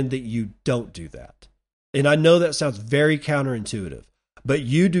recommend that you don't do that. And I know that sounds very counterintuitive, but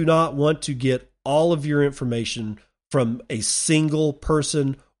you do not want to get all of your information from a single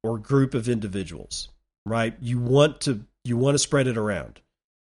person or group of individuals, right? You want to spread it around.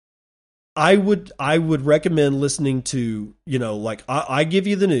 I would recommend listening to, like I give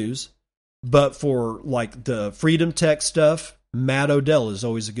you the news, but for like the freedom tech stuff, Matt Odell is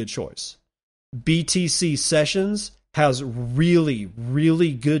always a good choice. BTC Sessions has really,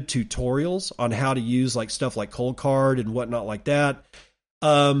 really good tutorials on how to use like stuff like Cold Card and whatnot like that.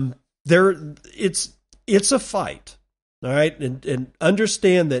 It's a fight, all right? And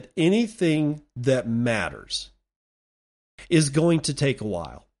understand that anything that matters is going to take a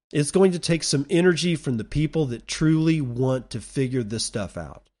while. It's going to take some energy from the people that truly want to figure this stuff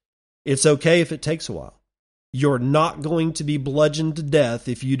out. It's okay if it takes a while. You're not going to be bludgeoned to death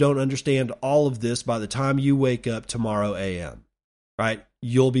if you don't understand all of this by the time you wake up tomorrow AM, right?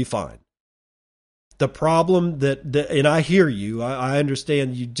 You'll be fine. The problem and I hear you, I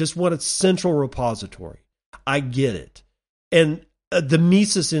understand you just want a central repository. I get it. And the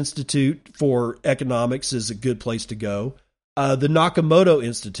Mises Institute for Economics is a good place to go. The Nakamoto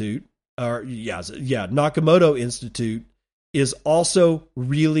Institute, Nakamoto Institute is also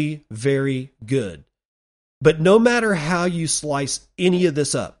really very good. But no matter how you slice any of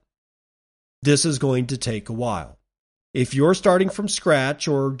this up, this is going to take a while. If you're starting from scratch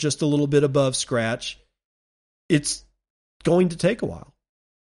or just a little bit above scratch, it's going to take a while.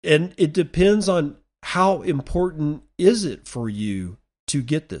 And it depends on how important is it for you to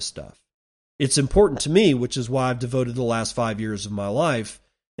get this stuff. It's important to me, which is why I've devoted the last 5 years of my life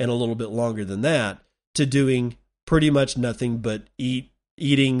and a little bit longer than that to doing pretty much nothing but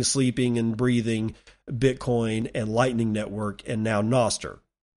eating, sleeping, and breathing Bitcoin and Lightning Network and now Nostr.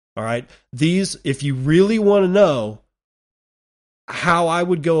 All right. These, if you really want to know how I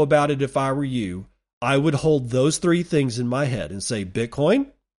would go about it if I were you, I would hold those three things in my head and say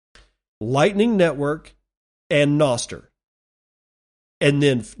Bitcoin, Lightning Network, and Nostr. And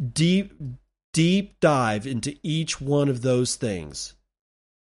then deep dive into each one of those things.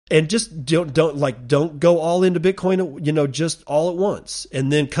 And just don't go all into Bitcoin, just all at once,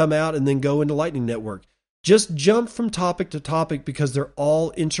 and then come out and then go into Lightning Network. Just jump from topic to topic because they're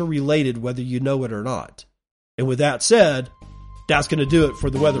all interrelated, whether you know it or not. And with that said, that's going to do it for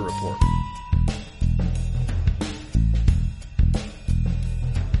the weather report.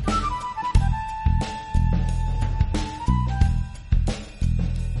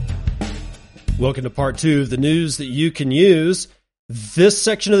 Welcome to part 2 of the news that you can use. This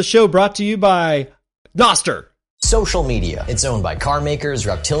section of the show brought to you by Nostr. Social media. It's owned by car makers,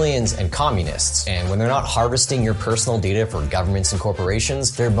 reptilians, and communists. And when they're not harvesting your personal data for governments and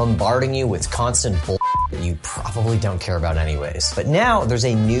corporations, they're bombarding you with constant bull that you probably don't care about anyways. But now there's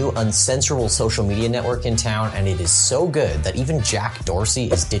a new uncensorable social media network in town, and it is so good that even Jack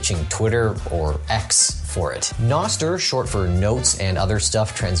Dorsey is ditching Twitter or X for it. Nostr, short for Notes and Other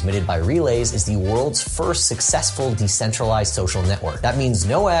Stuff Transmitted by Relays, is the world's first successful decentralized social network. That means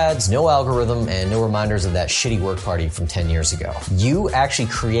no ads, no algorithm, and no reminders of that shitty work party from 10 years ago. You actually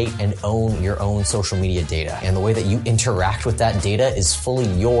create and own your own social media data, and the way that you interact with that data is fully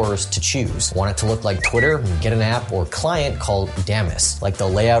yours to choose. Want it to look like Twitter? Get an app or client called Damus. Like the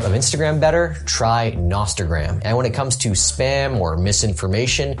layout of Instagram better? Try Nostagram. And when it comes to spam or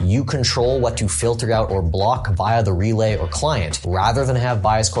misinformation, you control what to filter out or block via the relay or client, rather than have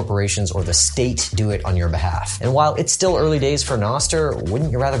biased corporations or the state do it on your behalf. And while it's still early days for Nostr,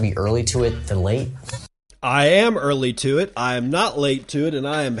 wouldn't you rather be early to it than late? I am early to it. I am not late to it, and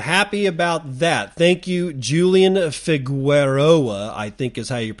I am happy about that. Thank you, Julian Figueroa, I think is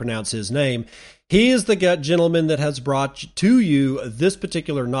how you pronounce his name. He is the gentleman that has brought to you this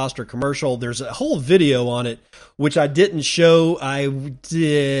particular Nostr commercial. There's a whole video on it, which I didn't show.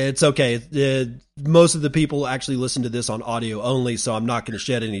 It's okay. Most of the people actually listen to this on audio only, so I'm not going to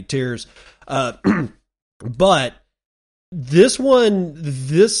shed any tears. But this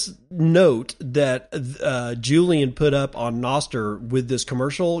note that Julian put up on Nostr with this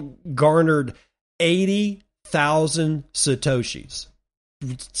commercial garnered 80,000 Satoshis.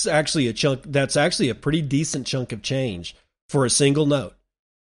 It's actually a chunk. That's actually a pretty decent chunk of change for a single note.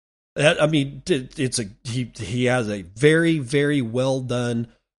 He has a very, very well done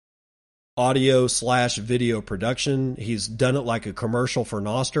audio/video production. He's done it like a commercial for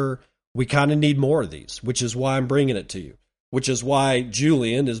Nostr. We kind of need more of these, which is why I'm bringing it to you. Which is why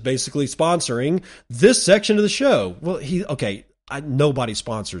Julian is basically sponsoring this section of the show. Well, nobody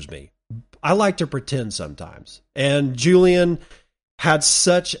sponsors me. I like to pretend sometimes, and Julian had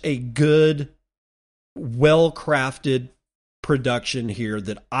such a good, well-crafted production here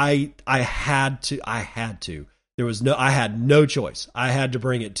that I had to. I had no choice. I had to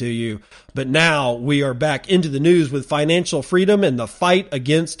bring it to you. But now we are back into the news with financial freedom and the fight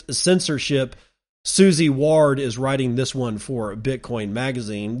against censorship. Susie Ward is writing this one for Bitcoin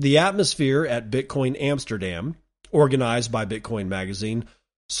Magazine. The atmosphere at Bitcoin Amsterdam, organized by Bitcoin Magazine,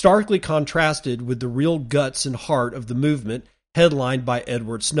 starkly contrasted with the real guts and heart of the movement headlined by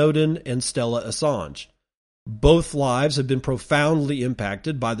Edward Snowden and Stella Assange. Both lives have been profoundly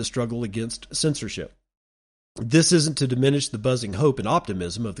impacted by the struggle against censorship. This isn't to diminish the buzzing hope and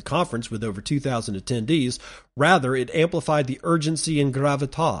optimism of the conference with over 2,000 attendees. Rather, it amplified the urgency and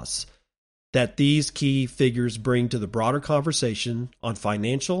gravitas that these key figures bring to the broader conversation on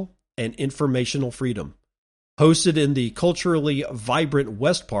financial and informational freedom. Hosted in the culturally vibrant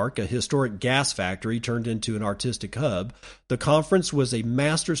West Park, a historic gas factory turned into an artistic hub, the conference was a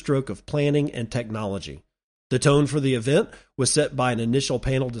masterstroke of planning and technology. The tone for the event was set by an initial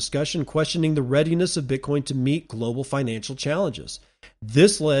panel discussion questioning the readiness of Bitcoin to meet global financial challenges.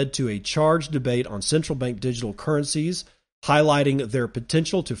 This led to a charged debate on central bank digital currencies, highlighting their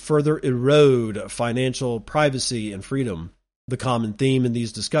potential to further erode financial privacy and freedom. The common theme in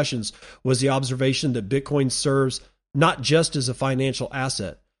these discussions was the observation that Bitcoin serves not just as a financial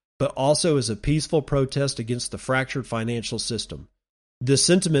asset, but also as a peaceful protest against the fractured financial system. This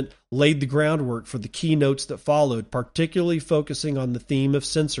sentiment laid the groundwork for the keynotes that followed, particularly focusing on the theme of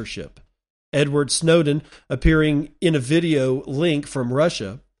censorship. Edward Snowden, appearing in a video link from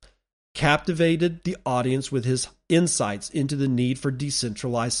Russia, captivated the audience with his insights into the need for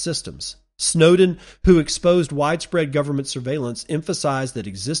decentralized systems. Snowden, who exposed widespread government surveillance, emphasized that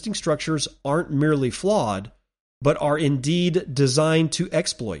existing structures aren't merely flawed, but are indeed designed to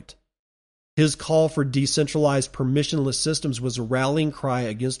exploit. His call for decentralized permissionless systems was a rallying cry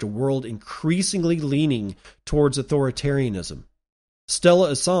against a world increasingly leaning towards authoritarianism.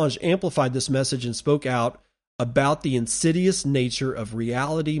 Stella Assange amplified this message and spoke out about the insidious nature of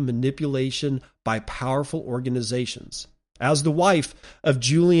reality manipulation by powerful organizations. As the wife of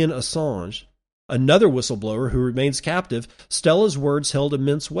Julian Assange, another whistleblower who remains captive, Stella's words held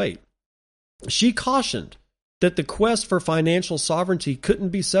immense weight. She cautioned that the quest for financial sovereignty couldn't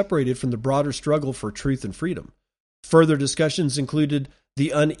be separated from the broader struggle for truth and freedom. Further discussions included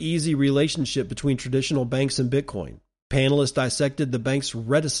the uneasy relationship between traditional banks and Bitcoin. Panelists dissected the bank's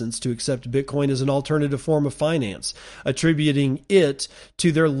reticence to accept Bitcoin as an alternative form of finance, attributing it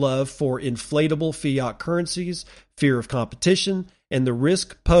to their love for inflatable fiat currencies, fear of competition, and the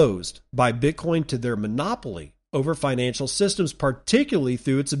risk posed by Bitcoin to their monopoly over financial systems, particularly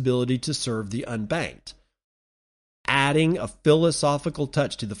through its ability to serve the unbanked. Adding a philosophical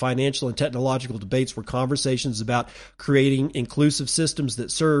touch to the financial and technological debates were conversations about creating inclusive systems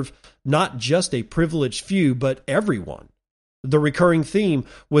that serve not just a privileged few, but everyone. The recurring theme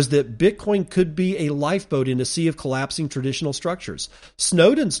was that Bitcoin could be a lifeboat in a sea of collapsing traditional structures.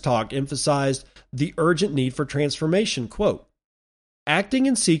 Snowden's talk emphasized the urgent need for transformation. Quote, "Acting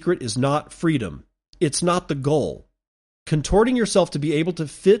in secret is not freedom. It's not the goal. Contorting yourself to be able to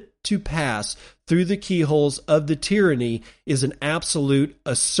fit to pass through the keyholes of the tyranny is an absolute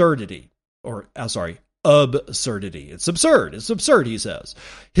absurdity. Absurdity. It's absurd. It's absurd, he says.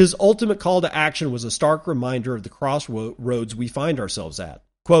 His ultimate call to action was a stark reminder of the crossroads we find ourselves at.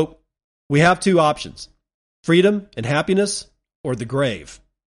 Quote, "We have two options, freedom and happiness, or the grave."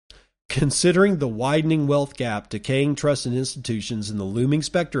 Considering the widening wealth gap, decaying trust in institutions, and the looming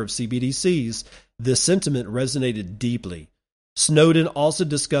specter of CBDCs, this sentiment resonated deeply. Snowden also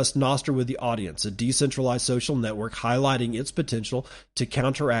discussed Nostr with the audience, a decentralized social network highlighting its potential to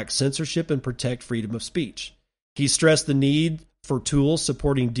counteract censorship and protect freedom of speech. He stressed the need for tools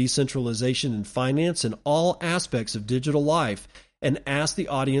supporting decentralization in finance and all aspects of digital life, and asked the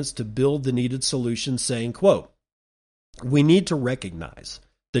audience to build the needed solutions, saying, quote, "We need to recognize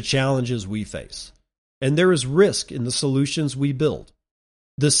the challenges we face, and there is risk in the solutions we build.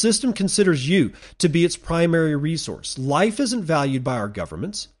 The system considers you to be its primary resource. Life isn't valued by our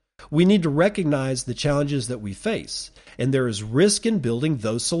governments. We need to recognize the challenges that we face, and there is risk in building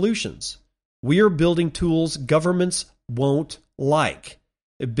those solutions. We are building tools governments won't like.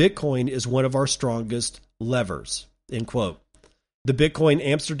 Bitcoin is one of our strongest levers." End quote. The Bitcoin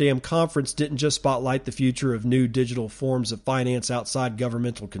Amsterdam conference didn't just spotlight the future of new digital forms of finance outside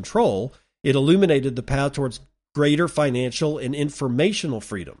governmental control. It illuminated the path towards greater financial and informational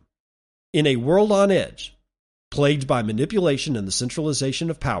freedom. In a world on edge, plagued by manipulation and the centralization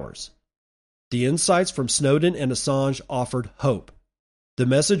of powers, the insights from Snowden and Assange offered hope. The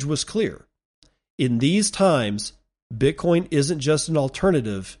message was clear. In these times, Bitcoin isn't just an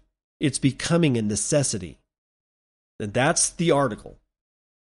alternative, it's becoming a necessity. And that's the article.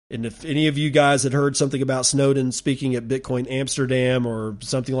 And if any of you guys had heard something about Snowden speaking at Bitcoin Amsterdam or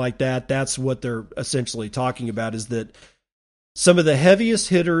something like that, that's what they're essentially talking about, is that some of the heaviest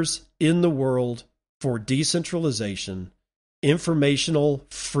hitters in the world for decentralization, informational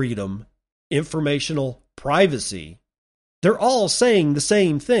freedom, informational privacy, they're all saying the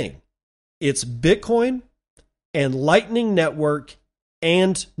same thing. It's Bitcoin and Lightning Network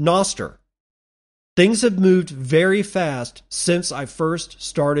and Nostr. Things have moved very fast since I first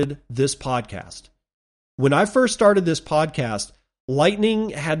started this podcast. When I first started this podcast,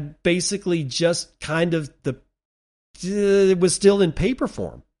 Lightning had basically just kind of it was still in paper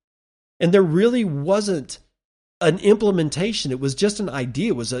form. And there really wasn't an implementation. It was just an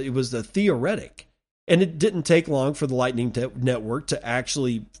idea. It was a theoretic. And it didn't take long for the Lightning Network to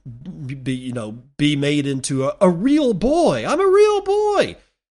actually be made into a real boy. I'm a real boy.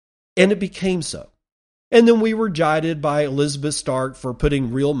 And it became so. And then we were jided by Elizabeth Stark for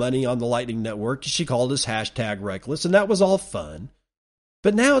putting real money on the Lightning Network. She called us #reckless, and that was all fun.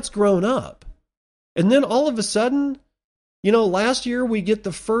 But now it's grown up. And then all of a sudden, last year we get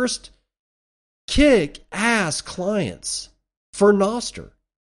the first kick-ass clients for Nostr.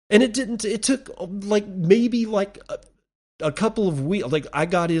 And it took maybe a couple of weeks. I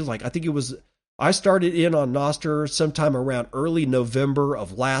got in, I started in on Nostr sometime around early November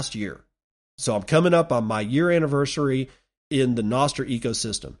of last year. So I'm coming up on my year anniversary in the Nostr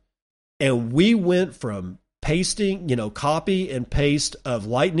ecosystem. And we went from pasting, copy and paste of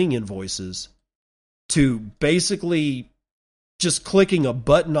Lightning invoices to basically just clicking a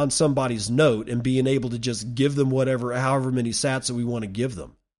button on somebody's note and being able to just give them however many sats that we want to give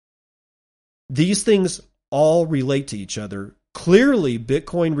them. These things all relate to each other. Clearly,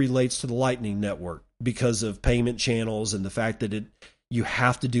 Bitcoin relates to the Lightning Network because of payment channels and the fact that you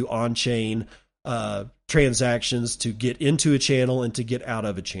have to do on-chain transactions to get into a channel and to get out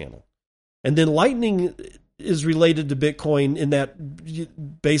of a channel. And then Lightning is related to Bitcoin in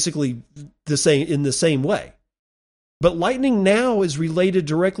that basically in the same way. But Lightning now is related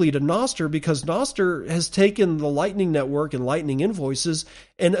directly to Nostr because Nostr has taken the Lightning Network and Lightning invoices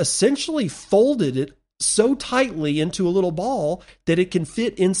and essentially folded it so tightly into a little ball that it can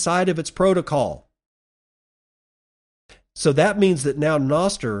fit inside of its protocol. So that means that now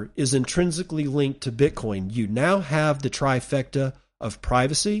Nostr is intrinsically linked to Bitcoin. You now have the trifecta of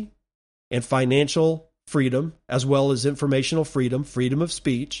privacy and financial freedom, as well as informational freedom, freedom of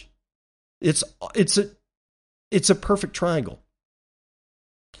speech. It's a perfect triangle.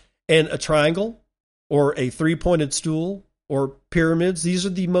 And a triangle or a three-pointed stool or pyramids, these are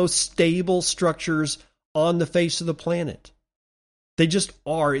the most stable structures on the face of the planet. They just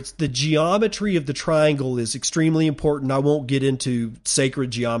are. It's the geometry of the triangle is extremely important. I won't get into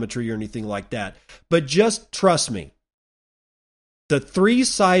sacred geometry or anything like that, but just trust me. The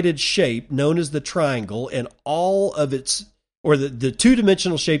three-sided shape known as the triangle and all of its, or the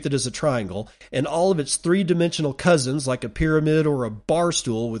two-dimensional shape that is a triangle and all of its three-dimensional cousins like a pyramid or a bar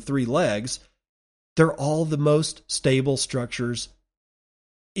stool with three legs, they're all the most stable structures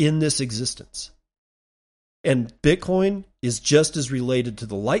in this existence. And Bitcoin is just as related to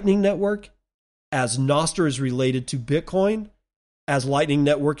the Lightning Network as Nostr is related to Bitcoin, as Lightning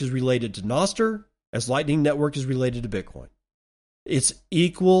Network is related to Nostr, as Lightning Network is related to Bitcoin. It's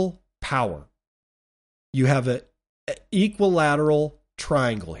equal power. You have an equilateral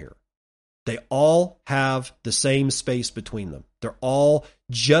triangle here. They all have the same space between them. They're all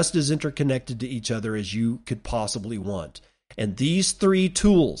just as interconnected to each other as you could possibly want. And these three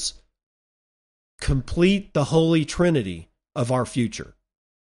tools complete the holy trinity of our future.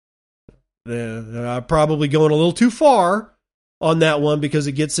 I'm probably going a little too far on that one because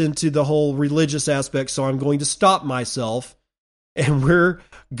it gets into the whole religious aspect, so I'm going to stop myself, and we're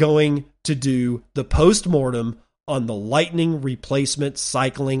going to do the post-mortem on the Lightning replacement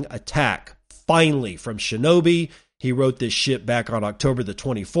cycling attack. Finally, from Shinobi. He wrote this shit back on October the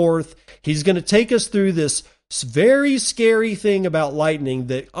 24th. He's going to take us through this very scary thing about Lightning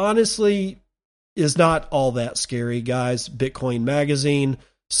that honestly is not all that scary, guys. Bitcoin Magazine.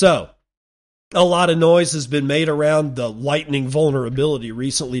 So, a lot of noise has been made around the Lightning vulnerability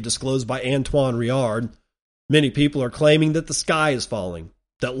recently disclosed by Antoine Riard. Many people are claiming that the sky is falling,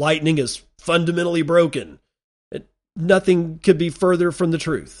 that Lightning is fundamentally broken. Nothing could be further from the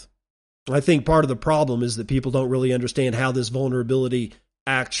truth. I think part of the problem is that people don't really understand how this vulnerability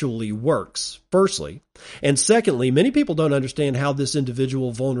actually works, firstly. And secondly, many people don't understand how this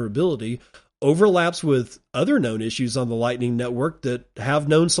individual vulnerability overlaps with other known issues on the Lightning Network that have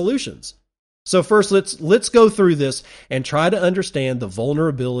known solutions. So first, let's go through this and try to understand the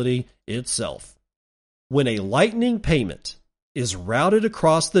vulnerability itself. When a Lightning payment is routed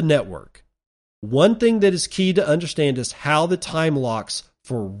across the network, one thing that is key to understand is how the time locks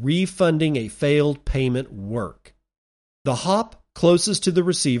for refunding a failed payment work. The hop closest to the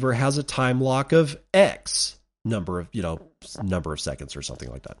receiver has a time lock of X number of seconds or something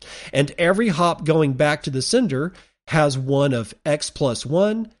like that. And every hop going back to the sender has one of X plus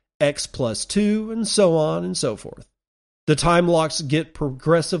 1, X plus 2, and so on and so forth. The time locks get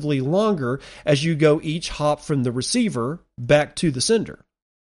progressively longer as you go each hop from the receiver back to the sender.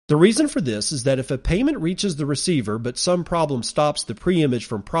 The reason for this is that if a payment reaches the receiver but some problem stops the pre-image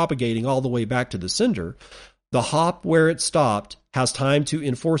from propagating all the way back to the sender, the hop where it stopped has time to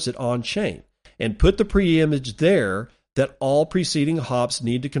enforce it on-chain and put the pre-image there that all preceding hops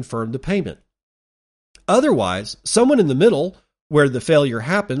need to confirm the payment. Otherwise, someone in the middle, where the failure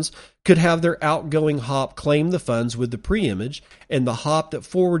happens, could have their outgoing hop claim the funds with the pre-image and the hop that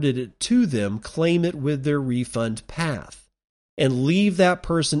forwarded it to them claim it with their refund path, and leave that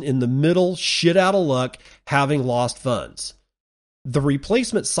person in the middle shit out of luck having lost funds. The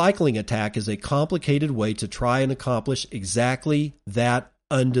replacement cycling attack is a complicated way to try and accomplish exactly that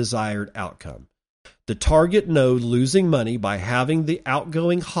undesired outcome. The target node losing money by having the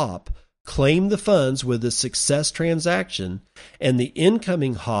outgoing hop claim the funds with a success transaction and the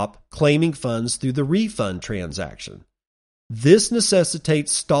incoming hop claiming funds through the refund transaction. This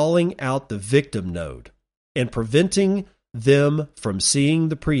necessitates stalling out the victim node and preventing them from seeing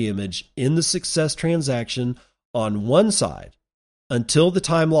the pre-image in the success transaction on one side until the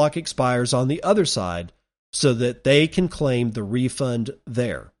time lock expires on the other side so that they can claim the refund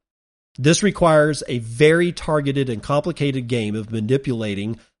there. This requires a very targeted and complicated game of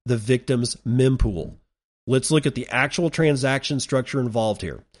manipulating the victim's mempool. Let's look at the actual transaction structure involved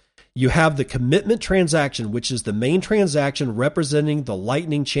here. You have the commitment transaction, which is the main transaction representing the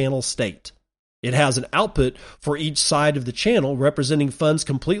Lightning channel state. It has an output for each side of the channel representing funds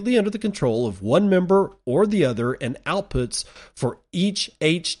completely under the control of one member or the other, and outputs for each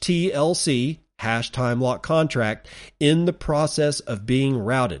HTLC hash time lock contract in the process of being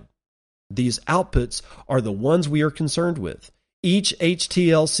routed. These outputs are the ones we are concerned with. Each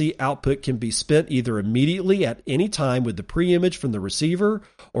HTLC output can be spent either immediately at any time with the preimage from the receiver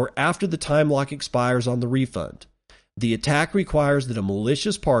or after the time lock expires on the refund. The attack requires that a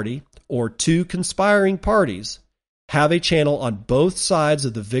malicious party or two conspiring parties have a channel on both sides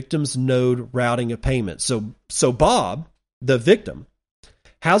of the victim's node routing a payment. So Bob, the victim,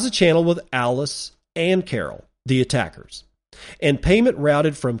 has a channel with Alice and Carol, the attackers, and payment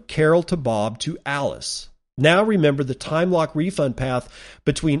routed from Carol to Bob to Alice. Now remember, the time lock refund path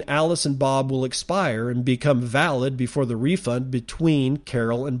between Alice and Bob will expire and become valid before the refund between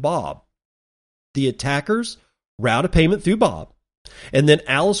Carol and Bob. The attackers route a payment through Bob, and then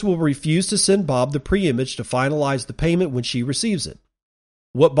Alice will refuse to send Bob the preimage to finalize the payment when she receives it.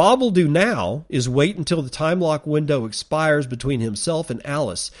 What Bob will do now is wait until the time lock window expires between himself and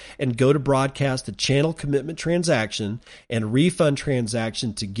Alice and go to broadcast the channel commitment transaction and refund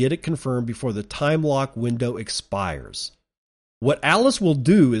transaction to get it confirmed before the time lock window expires. What Alice will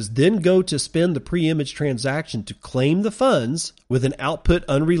do is then go to spend the preimage transaction to claim the funds with an output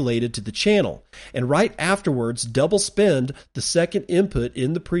unrelated to the channel, and right afterwards double spend the second input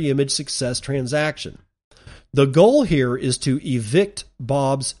in the preimage success transaction. The goal here is to evict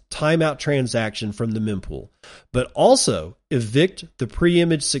Bob's timeout transaction from the mempool, but also evict the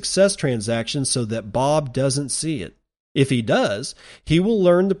preimage success transaction so that Bob doesn't see it. If he does, he will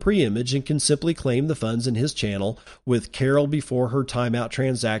learn the preimage and can simply claim the funds in his channel with Carol before her timeout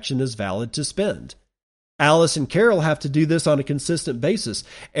transaction is valid to spend. Alice and Carol have to do this on a consistent basis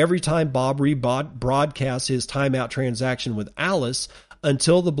every time Bob rebroadcasts his timeout transaction with Alice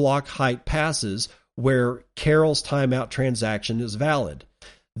until the block height passes where Carol's timeout transaction is valid.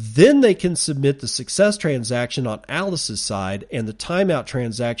 Then they can submit the success transaction on Alice's side and the timeout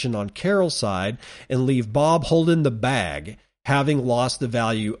transaction on Carol's side and leave Bob holding the bag, having lost the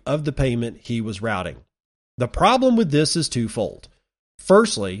value of the payment he was routing. The problem with this is twofold.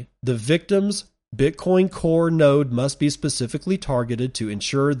 Firstly, the victim's Bitcoin Core node must be specifically targeted to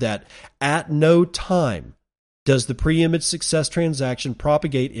ensure that at no time does the preimage success transaction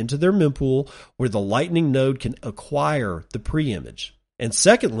propagate into their mempool where the Lightning node can acquire the preimage. And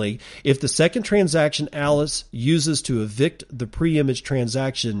secondly, if the second transaction Alice uses to evict the preimage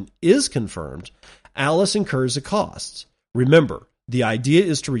transaction is confirmed, Alice incurs a cost. Remember, the idea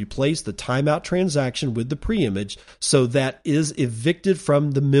is to replace the timeout transaction with the preimage so that is evicted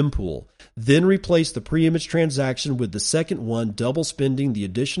from the mempool. Then replace the preimage transaction with the second one, double spending the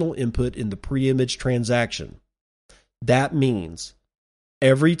additional input in the preimage transaction. That means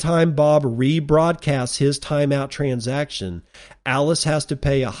every time Bob rebroadcasts his timeout transaction, Alice has to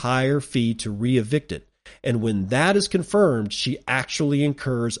pay a higher fee to re-evict it. And when that is confirmed, she actually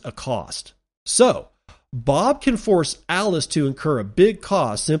incurs a cost. So, Bob can force Alice to incur a big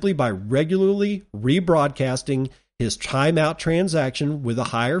cost simply by regularly rebroadcasting his timeout transaction with a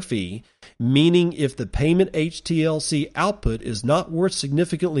higher fee, meaning if the payment HTLC output is not worth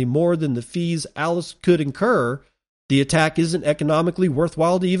significantly more than the fees Alice could incur, the attack isn't economically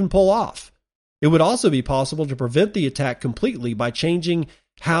worthwhile to even pull off. It would also be possible to prevent the attack completely by changing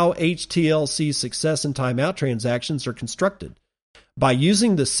how HTLC success and timeout transactions are constructed. By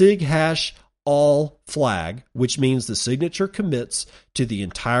using the SIG hash all flag, which means the signature commits to the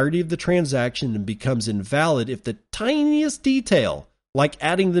entirety of the transaction and becomes invalid if the tiniest detail, like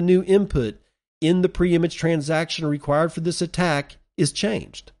adding the new input in the preimage transaction required for this attack, is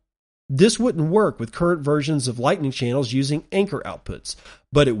changed. This wouldn't work with current versions of Lightning channels using anchor outputs,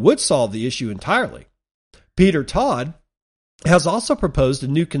 but it would solve the issue entirely. Peter Todd has also proposed a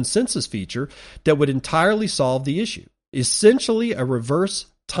new consensus feature that would entirely solve the issue, essentially a reverse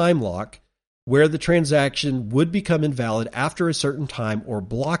time lock where the transaction would become invalid after a certain time or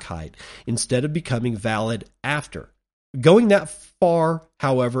block height instead of becoming valid after. Going that far,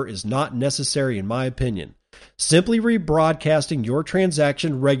 however, is not necessary in my opinion. Simply rebroadcasting your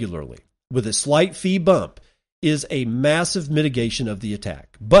transaction regularly with a slight fee bump is a massive mitigation of the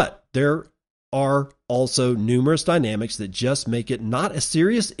attack. But there are also numerous dynamics that just make it not a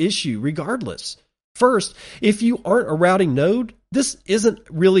serious issue regardless. First, if you aren't a routing node, this isn't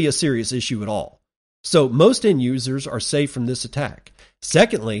really a serious issue at all. So most end users are safe from this attack.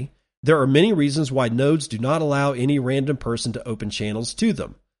 Secondly, there are many reasons why nodes do not allow any random person to open channels to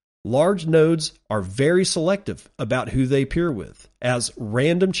them. Large nodes are very selective about who they peer with, as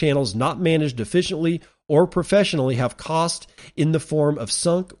random channels not managed efficiently or professionally have cost in the form of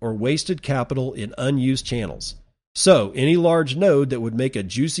sunk or wasted capital in unused channels. So, any large node that would make a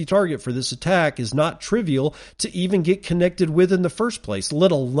juicy target for this attack is not trivial to even get connected with in the first place,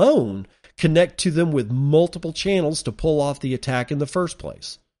 let alone connect to them with multiple channels to pull off the attack in the first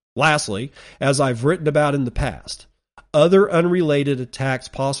place. Lastly, as I've written about in the past, other unrelated attacks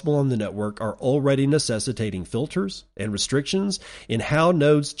possible on the network are already necessitating filters and restrictions in how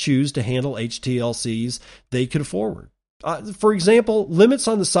nodes choose to handle HTLCs they could forward. For example, limits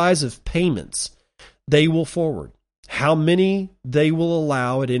on the size of payments they will forward, how many they will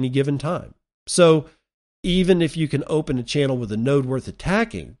allow at any given time. So even if you can open a channel with a node worth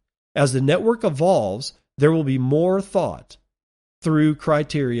attacking, as the network evolves, there will be more thought through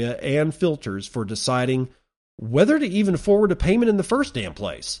criteria and filters for deciding whether to even forward a payment in the first damn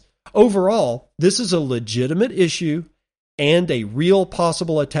place. Overall, this is a legitimate issue and a real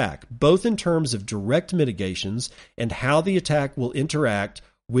possible attack, both in terms of direct mitigations and how the attack will interact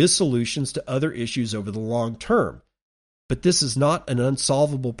with solutions to other issues over the long term. But this is not an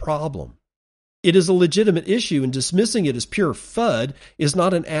unsolvable problem. It is a legitimate issue, and dismissing it as pure FUD is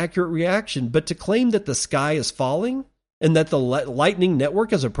not an accurate reaction, but to claim that the sky is falling and that the Lightning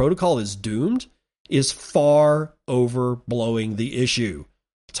Network as a protocol is doomed is far overblowing the issue.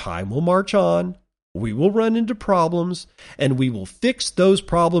 Time will march on, we will run into problems, and we will fix those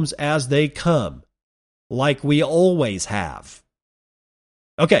problems as they come, like we always have.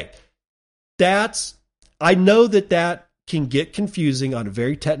 Okay, I know that can get confusing on a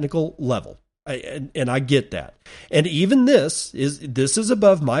very technical level, and I get that. And even this is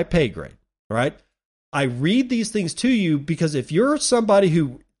above my pay grade, right? I read these things to you because if you're somebody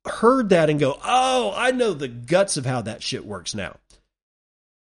who heard that and go, oh, I know the guts of how that shit works now,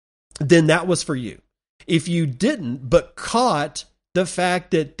 then that was for you. If you didn't, but caught the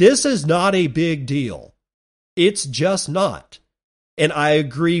fact that this is not a big deal, it's just not. And I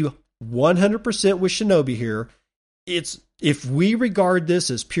agree 100% with Shinobi here. If we regard this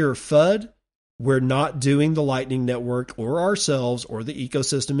as pure FUD, we're not doing the Lightning Network or ourselves or the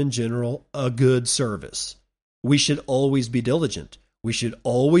ecosystem in general a good service. We should always be diligent. We should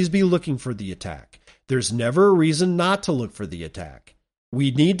always be looking for the attack. There's never a reason not to look for the attack.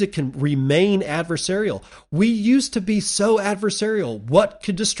 We need to remain adversarial. We used to be so adversarial. What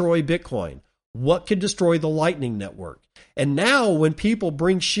could destroy Bitcoin? What could destroy the Lightning Network? And now when people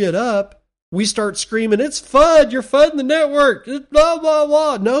bring shit up, we start screaming, it's FUD, you're FUDing the network, blah, blah,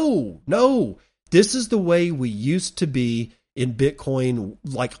 blah. No. This is the way we used to be in Bitcoin,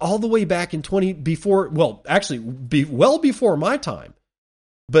 like all the way back in well before my time.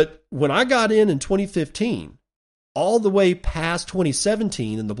 But when I got in 2015, all the way past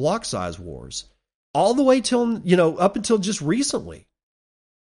 2017 in the block size wars, all the way till, up until just recently,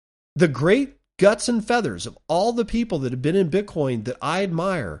 the great guts and feathers of all the people that have been in Bitcoin that I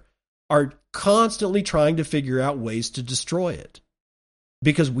admire are constantly trying to figure out ways to destroy it.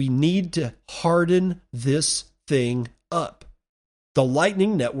 Because we need to harden this thing up. The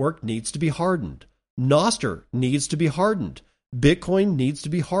Lightning Network needs to be hardened. Nostr needs to be hardened. Bitcoin needs to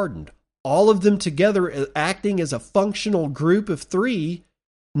be hardened. All of them together acting as a functional group of three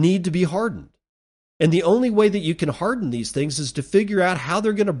need to be hardened. And the only way that you can harden these things is to figure out how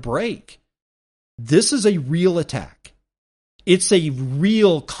they're going to break. This is a real attack. It's a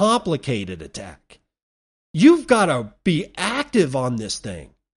real complicated attack. You've got to be active on this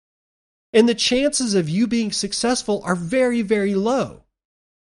thing. And the chances of you being successful are very, very low.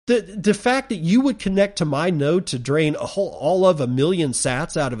 The fact that you would connect to my node to drain all of 1 million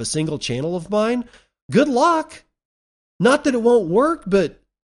sats out of a single channel of mine, good luck. Not that it won't work, but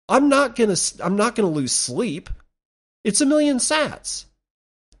I'm not gonna lose sleep. It's 1 million sats.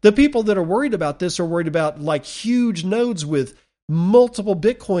 The people that are worried about this are worried about like huge nodes with multiple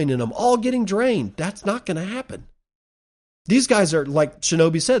Bitcoin in them, all getting drained. That's not going to happen. These guys are, like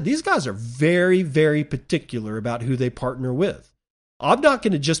Shinobi said, these guys are very, very particular about who they partner with. I'm not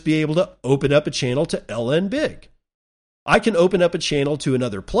going to just be able to open up a channel to LN Big. I can open up a channel to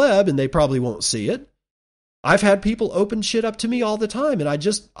another pleb and they probably won't see it. I've had people open shit up to me all the time and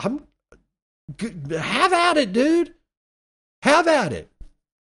have at it, dude. Have at it.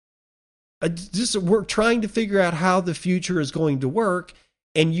 We're trying to figure out how the future is going to work,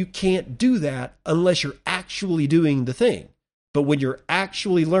 and you can't do that unless you're actually doing the thing. But when you're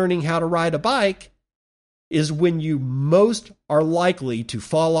actually learning how to ride a bike is when you most are likely to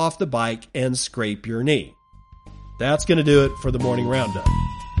fall off the bike and scrape your knee. That's going to do it for the morning roundup.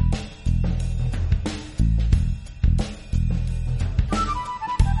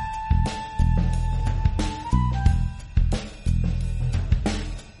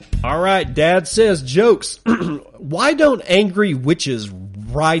 All right, Dad says jokes. Why don't angry witches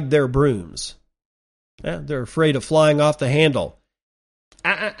ride their brooms? They're afraid of flying off the handle.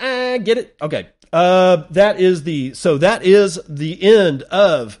 Get it? Okay. That is the end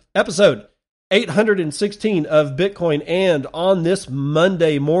of episode 816 of Bitcoin. And on this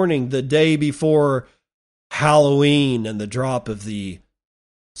Monday morning, the day before Halloween and the drop of the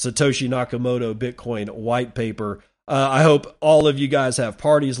Satoshi Nakamoto Bitcoin white paper, I hope all of you guys have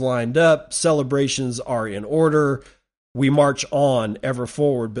parties lined up. Celebrations are in order. We march on ever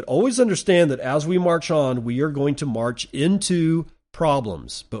forward, but always understand that as we march on, we are going to march into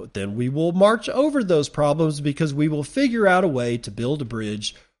problems, but then we will march over those problems because we will figure out a way to build a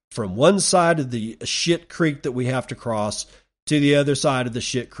bridge from one side of the shit creek that we have to cross to the other side of the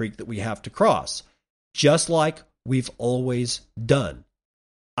shit creek that we have to cross, just like we've always done.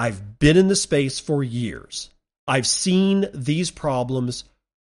 I've been in the space for years. I've seen these problems.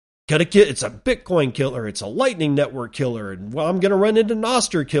 It's a Bitcoin killer. It's a Lightning Network killer. And well, I'm going to run into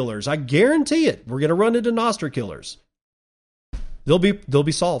Nostr killers. I guarantee it. We're going to run into Nostr killers. They'll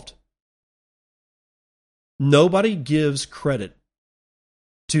be solved. Nobody gives credit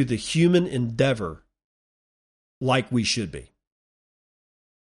to the human endeavor like we should be.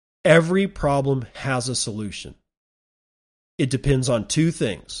 Every problem has a solution. It depends on two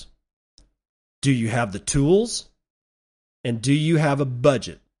things. Do you have the tools? And do you have a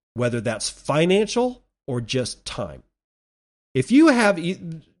budget? Whether that's financial or just time. If you have,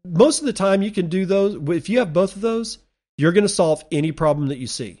 most of the time you can do those, if you have both of those, you're going to solve any problem that you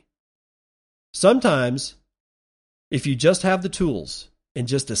see. Sometimes, if you just have the tools and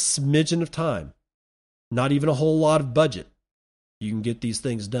just a smidgen of time, not even a whole lot of budget, you can get these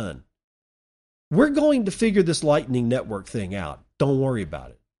things done. We're going to figure this Lightning Network thing out. Don't worry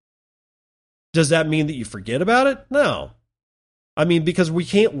about it. Does that mean that you forget about it? No. I mean, because we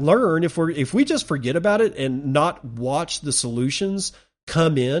can't learn if we just forget about it and not watch the solutions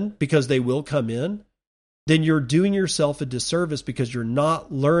come in, because they will come in, then you're doing yourself a disservice because you're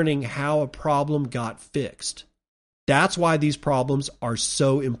not learning how a problem got fixed. That's why these problems are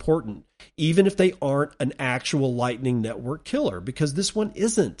so important, even if they aren't an actual Lightning Network killer, because this one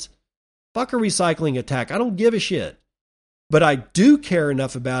isn't. Fuck a recycling attack. I don't give a shit. But I do care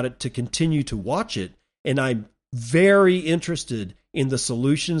enough about it to continue to watch it, and I'm very interested in the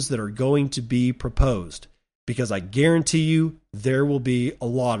solutions that are going to be proposed, because I guarantee you there will be a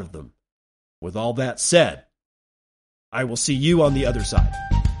lot of them. With all that said, I will see you on the other side.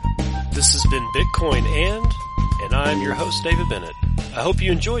 This has been Bitcoin and I'm your host, David Bennett. I hope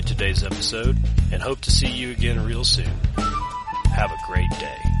you enjoyed today's episode and hope to see you again real soon. Have a great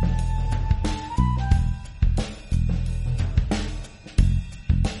day.